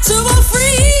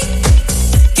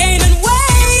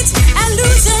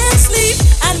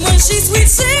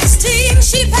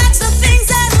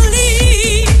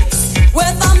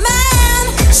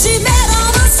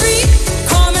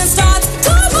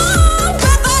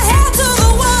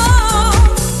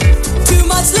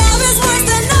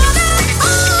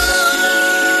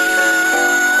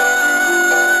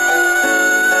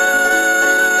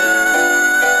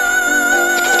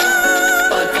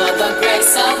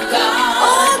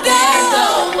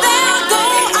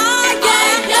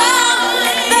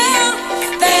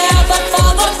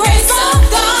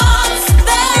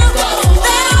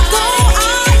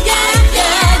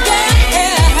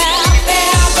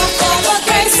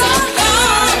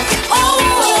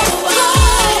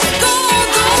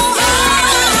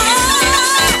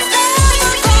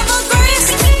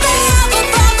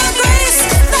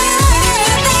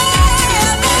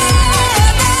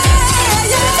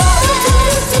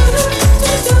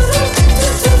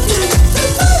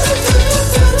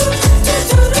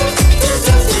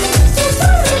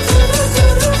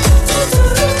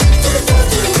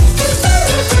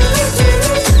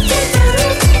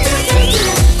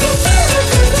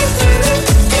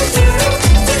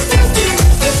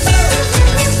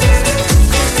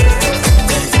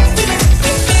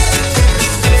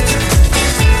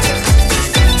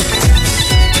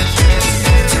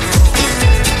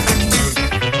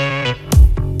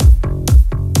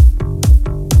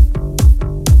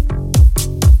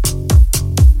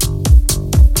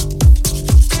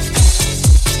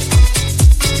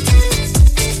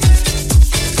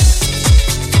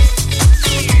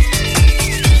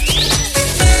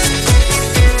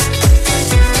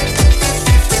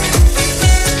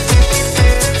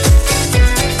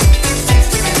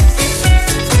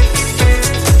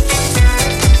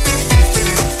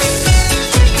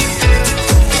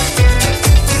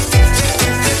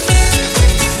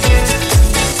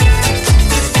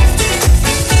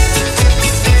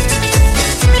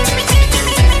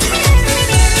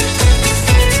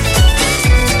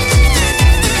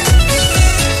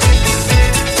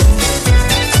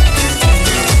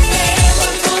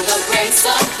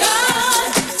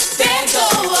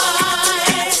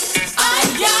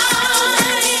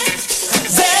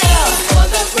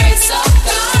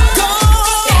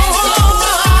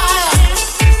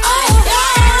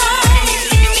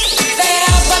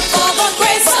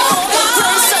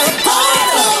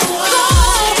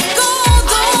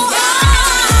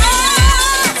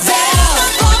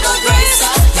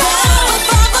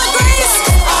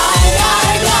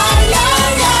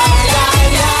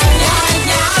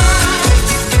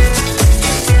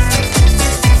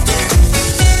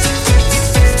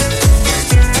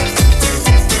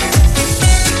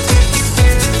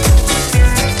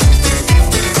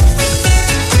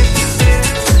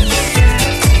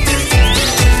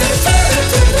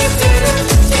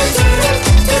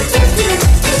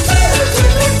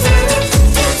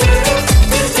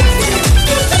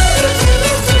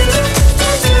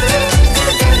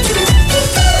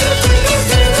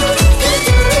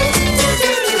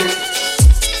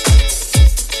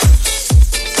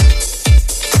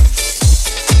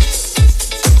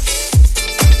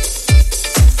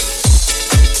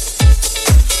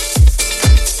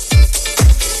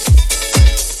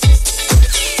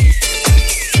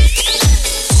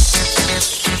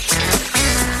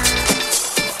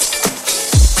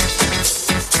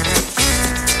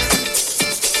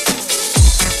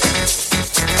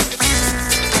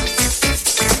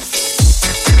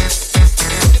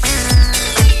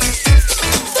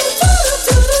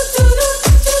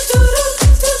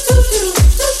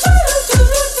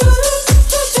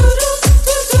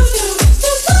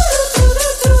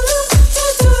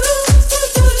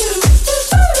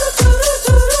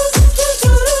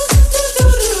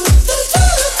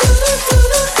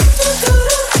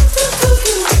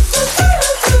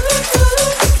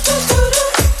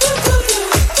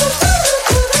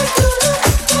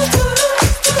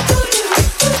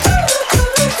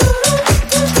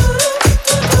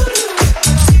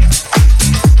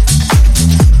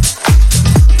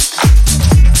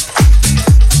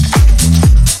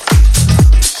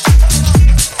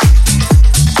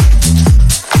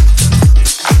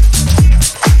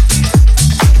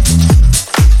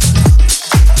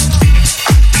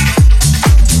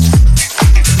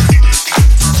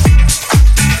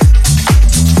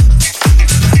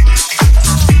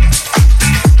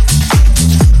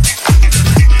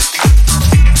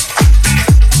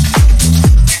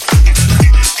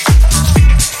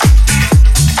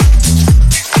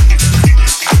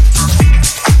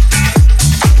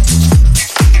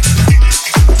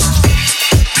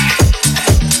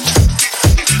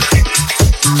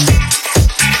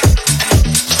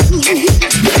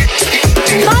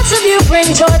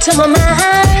bring joy to my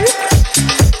mind.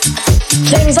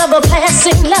 Things of the past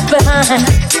seem left behind.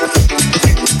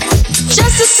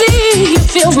 Just to see you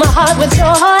fills my heart with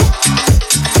joy.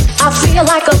 I feel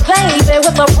like a baby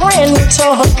with a brand new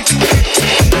toy.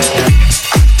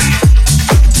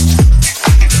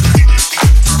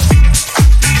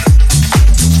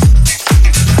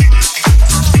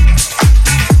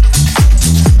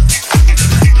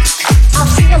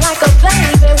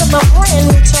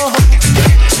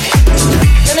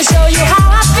 Let me show you how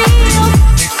I feel.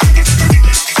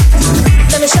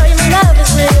 Let me show you my love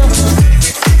is real.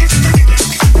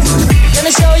 Let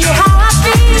me show you how I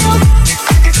feel.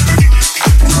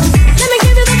 Let me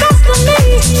give you the best of me,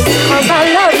 'cause I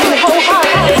love you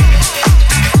wholeheartedly.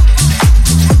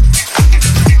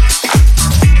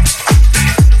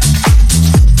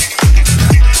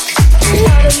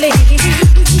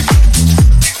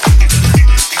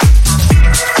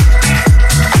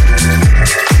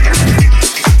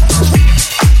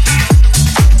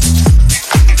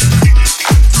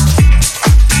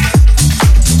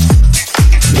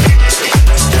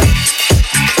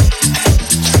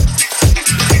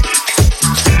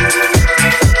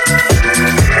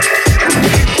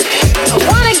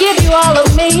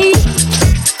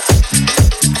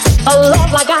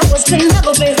 Can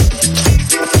never be. I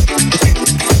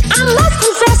must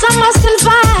confess, I must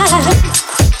confide,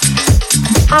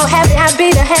 how happy I'd be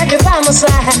to have you by my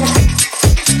side.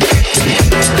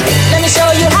 Let me show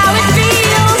you how it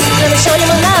feels. Let me show you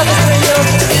my love is real.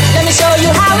 Let me show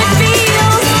you how it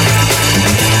feels.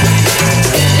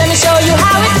 Let me show you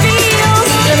how it feels.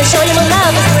 Let me show you my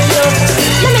love is real.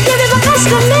 Let me give you the best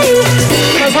of me,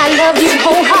 'cause I love you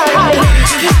wholeheartedly.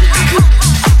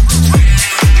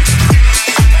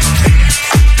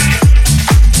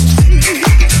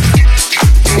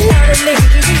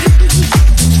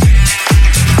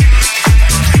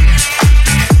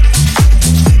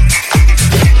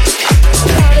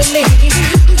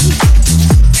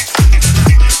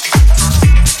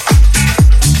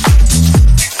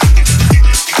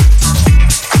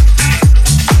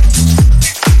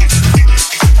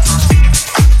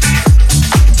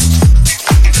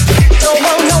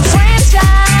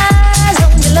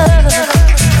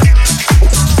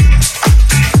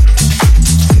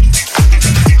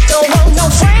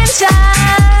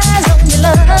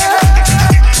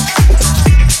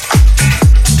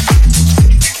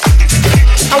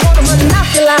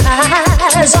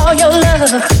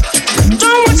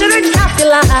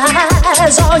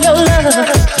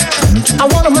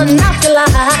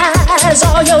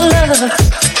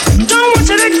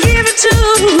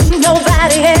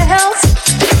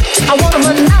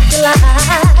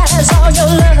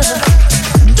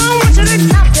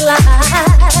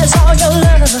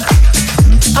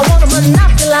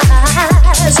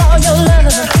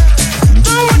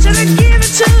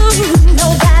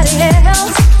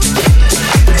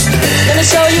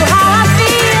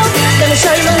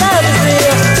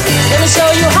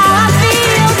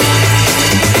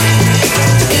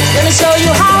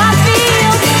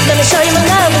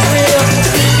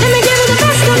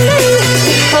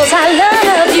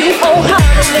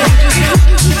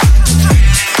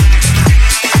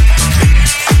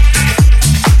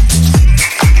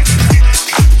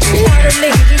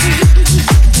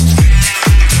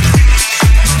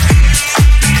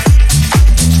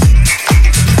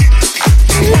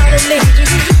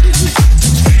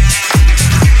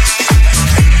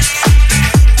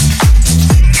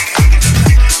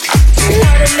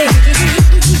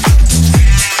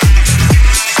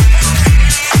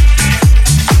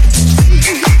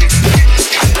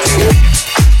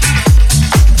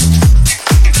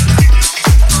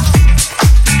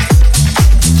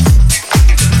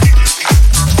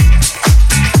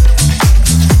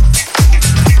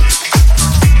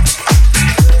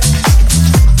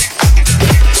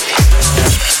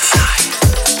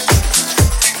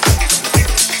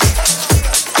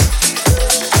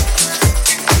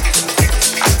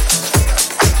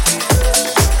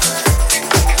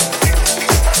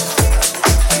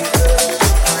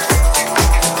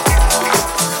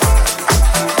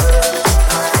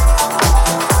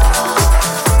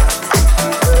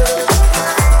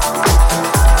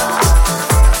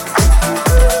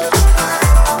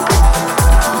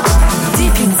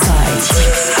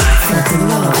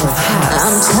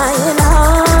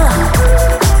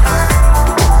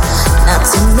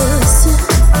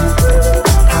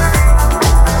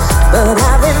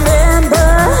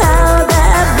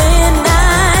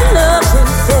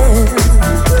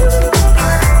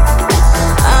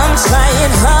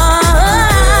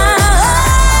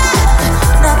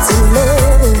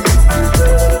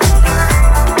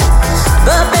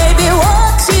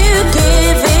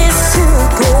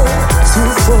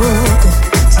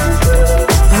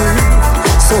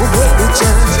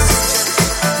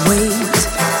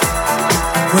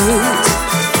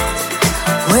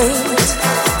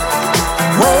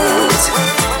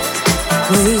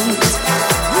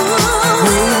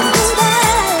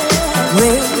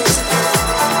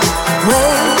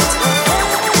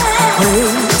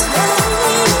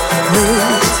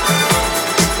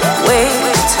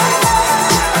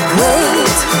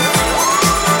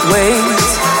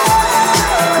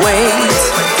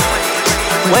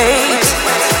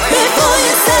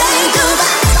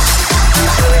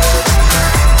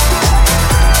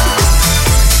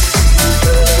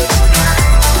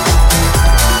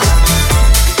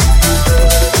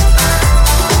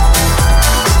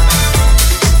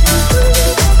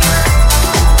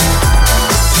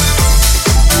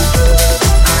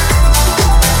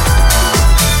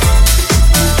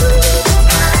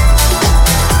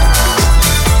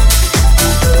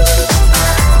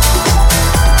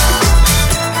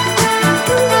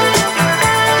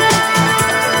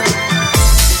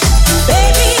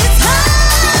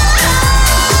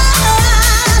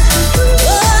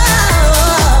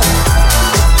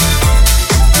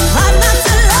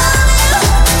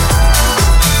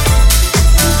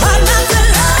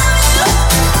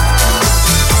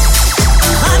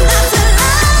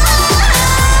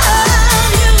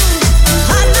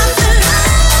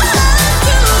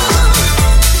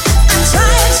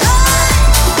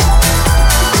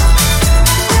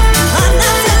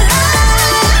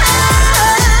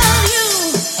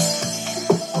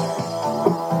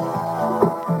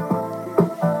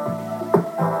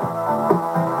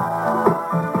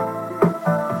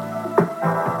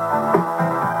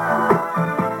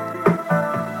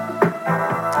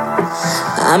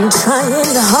 I'm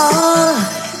trying hard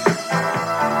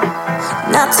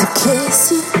not to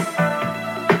kiss you,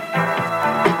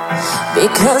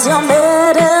 because your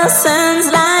medicine's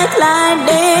like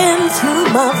lightning through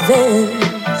my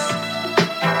veins.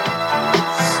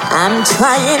 I'm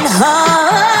trying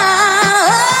hard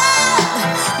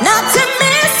not to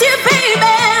miss you,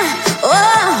 baby.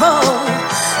 Oh,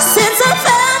 since I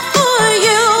fell for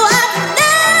you, I've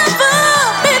never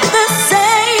been the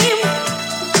same.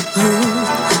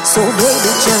 So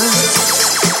baby, just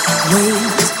wait,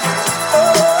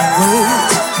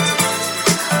 wait,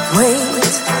 wait,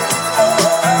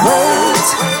 wait,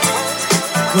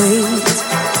 wait,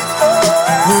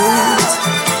 wait,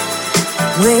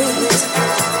 wait,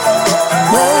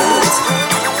 wait,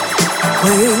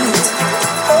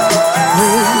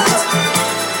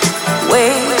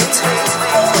 wait,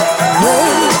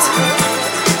 wait,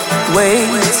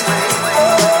 wait,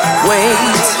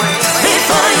 wait,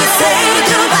 before you say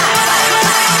goodbye.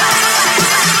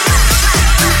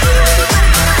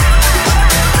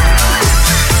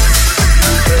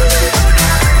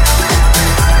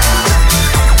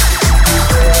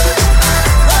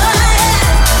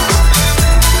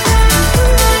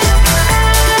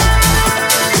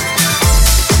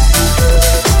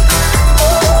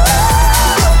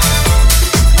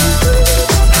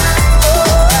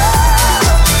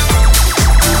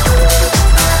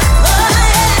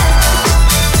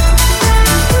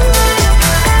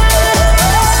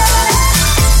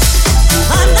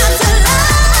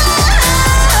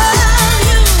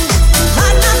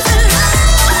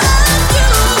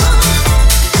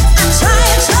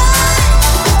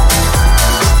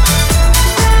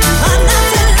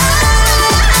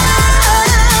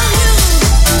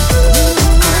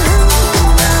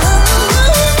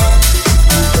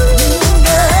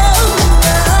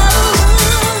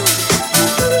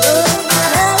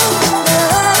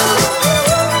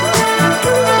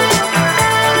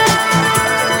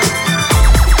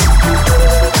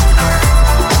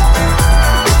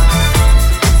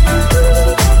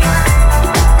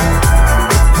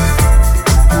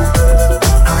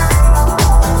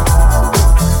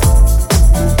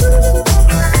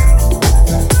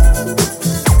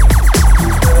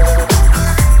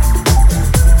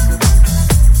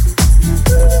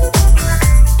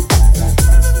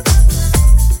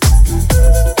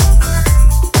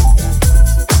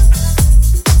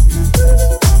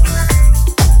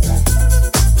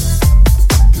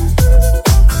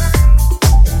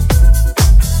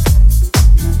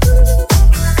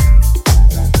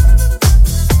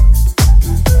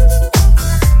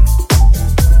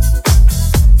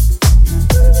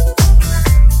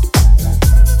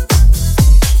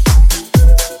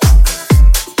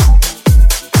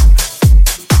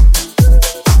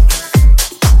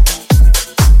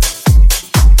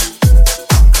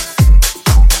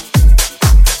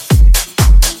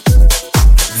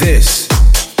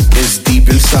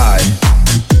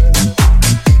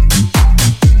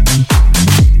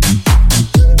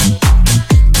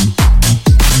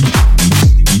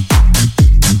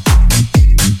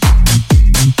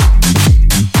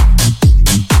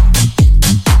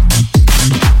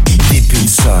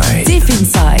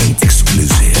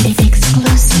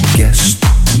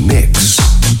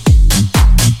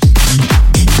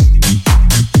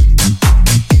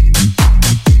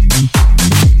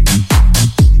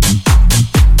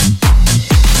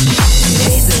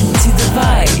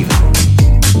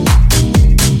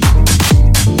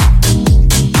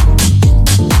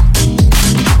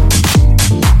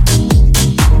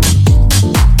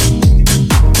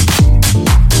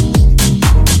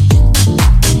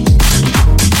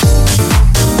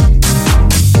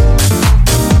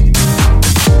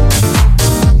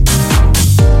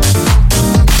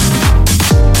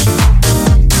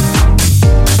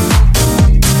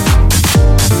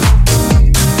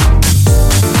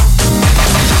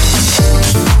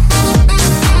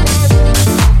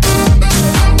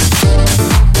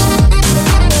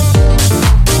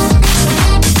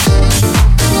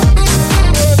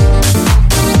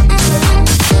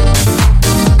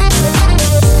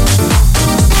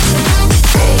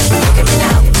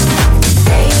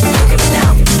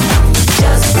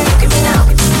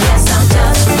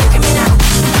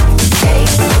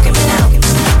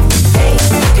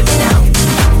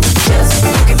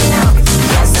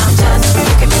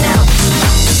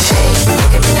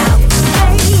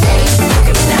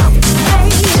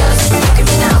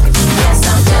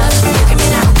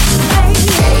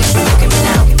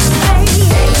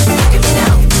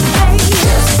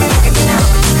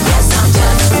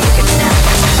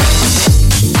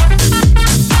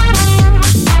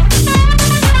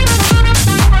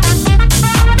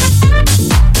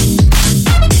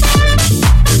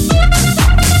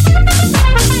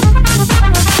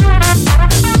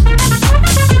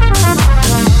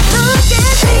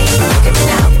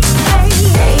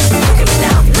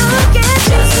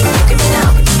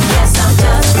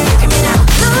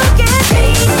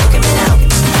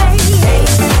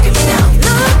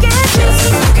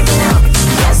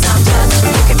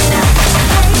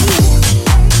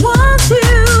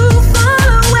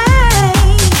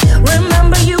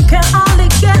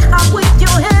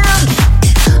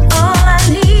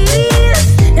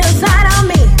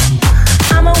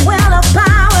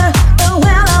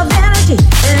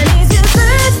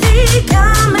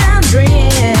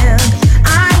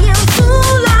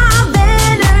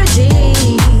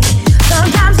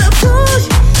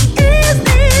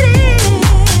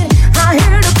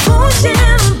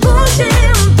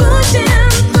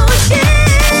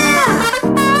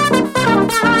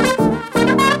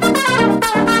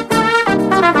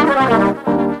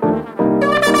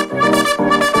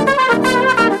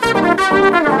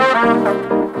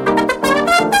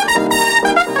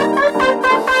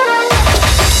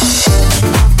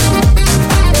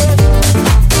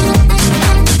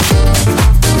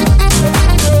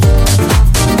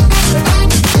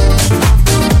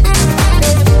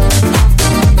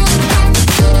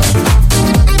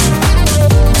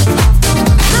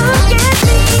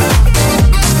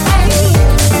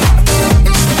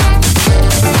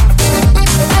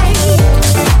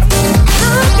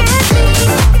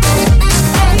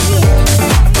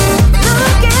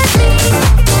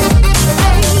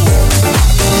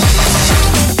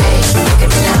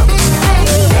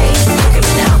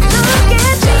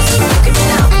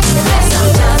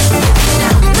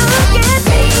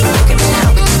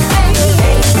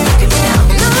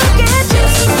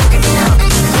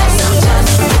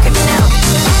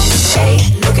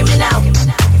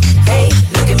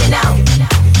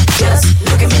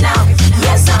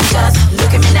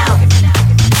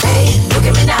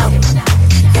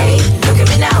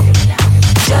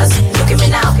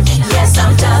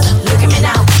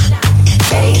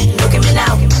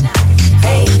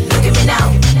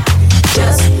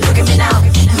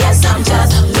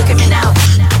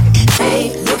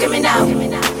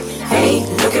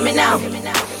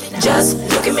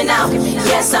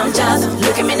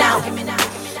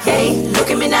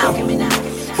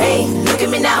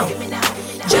 me now.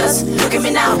 Just look at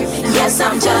me now. Yes,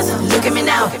 I'm just look at me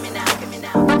now.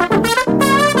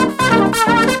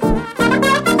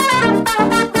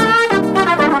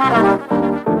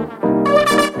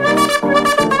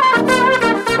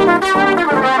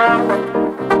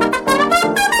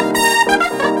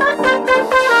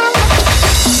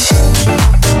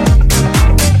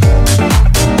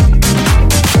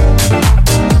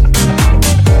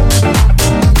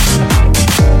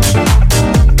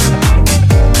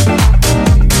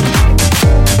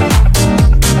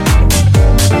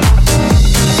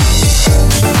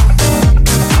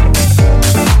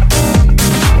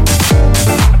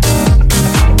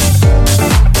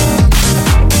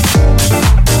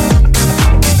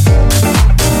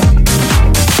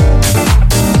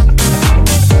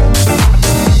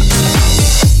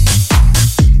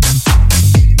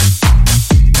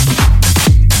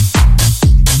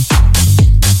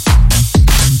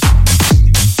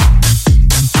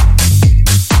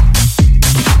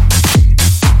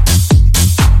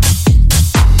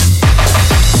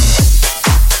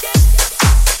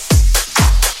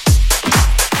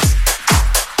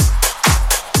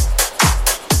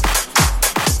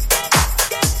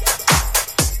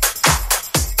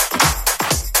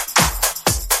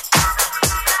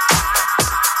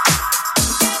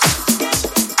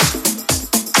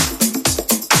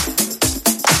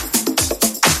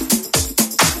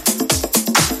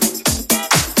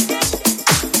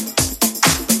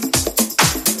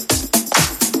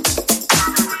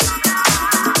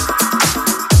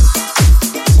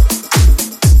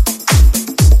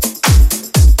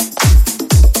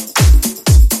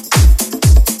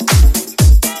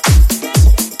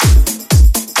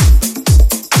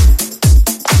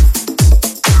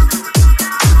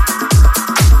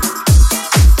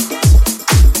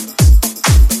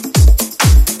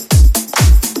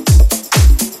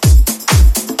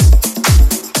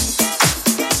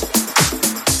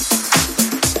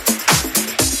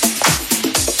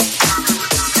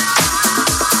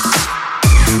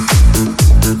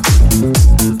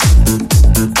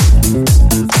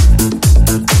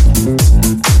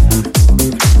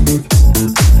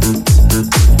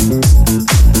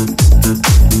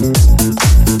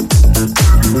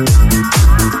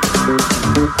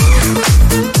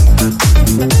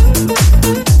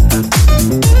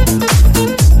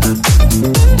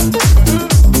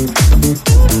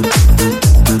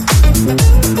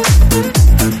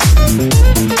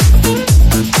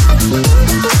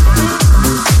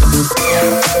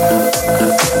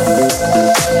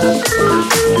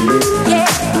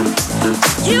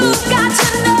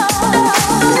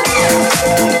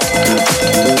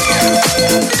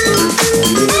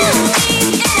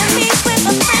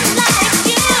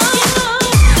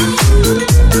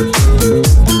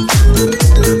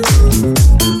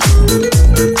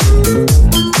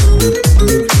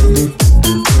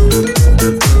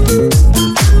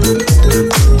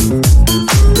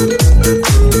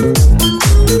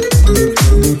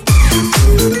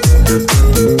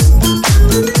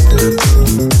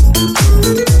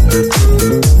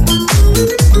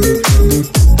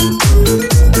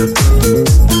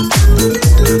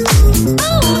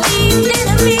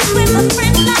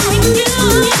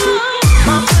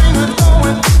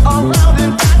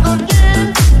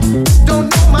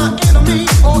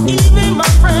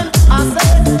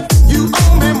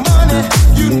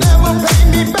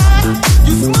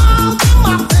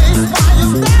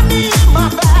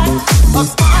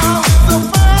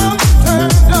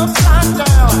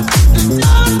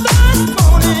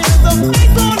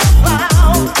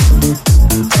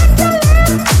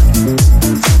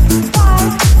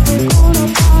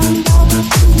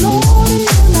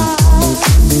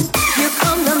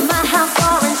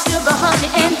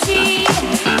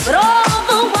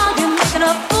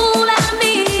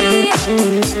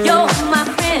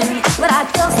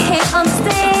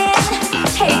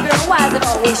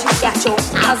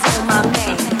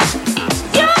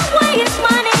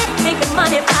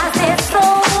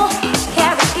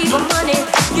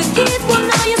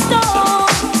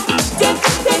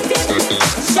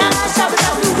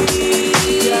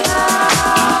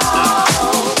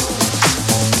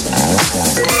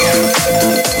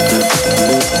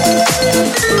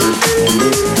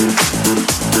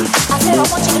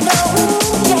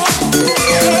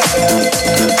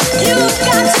 You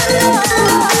got to know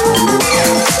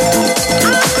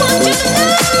I want you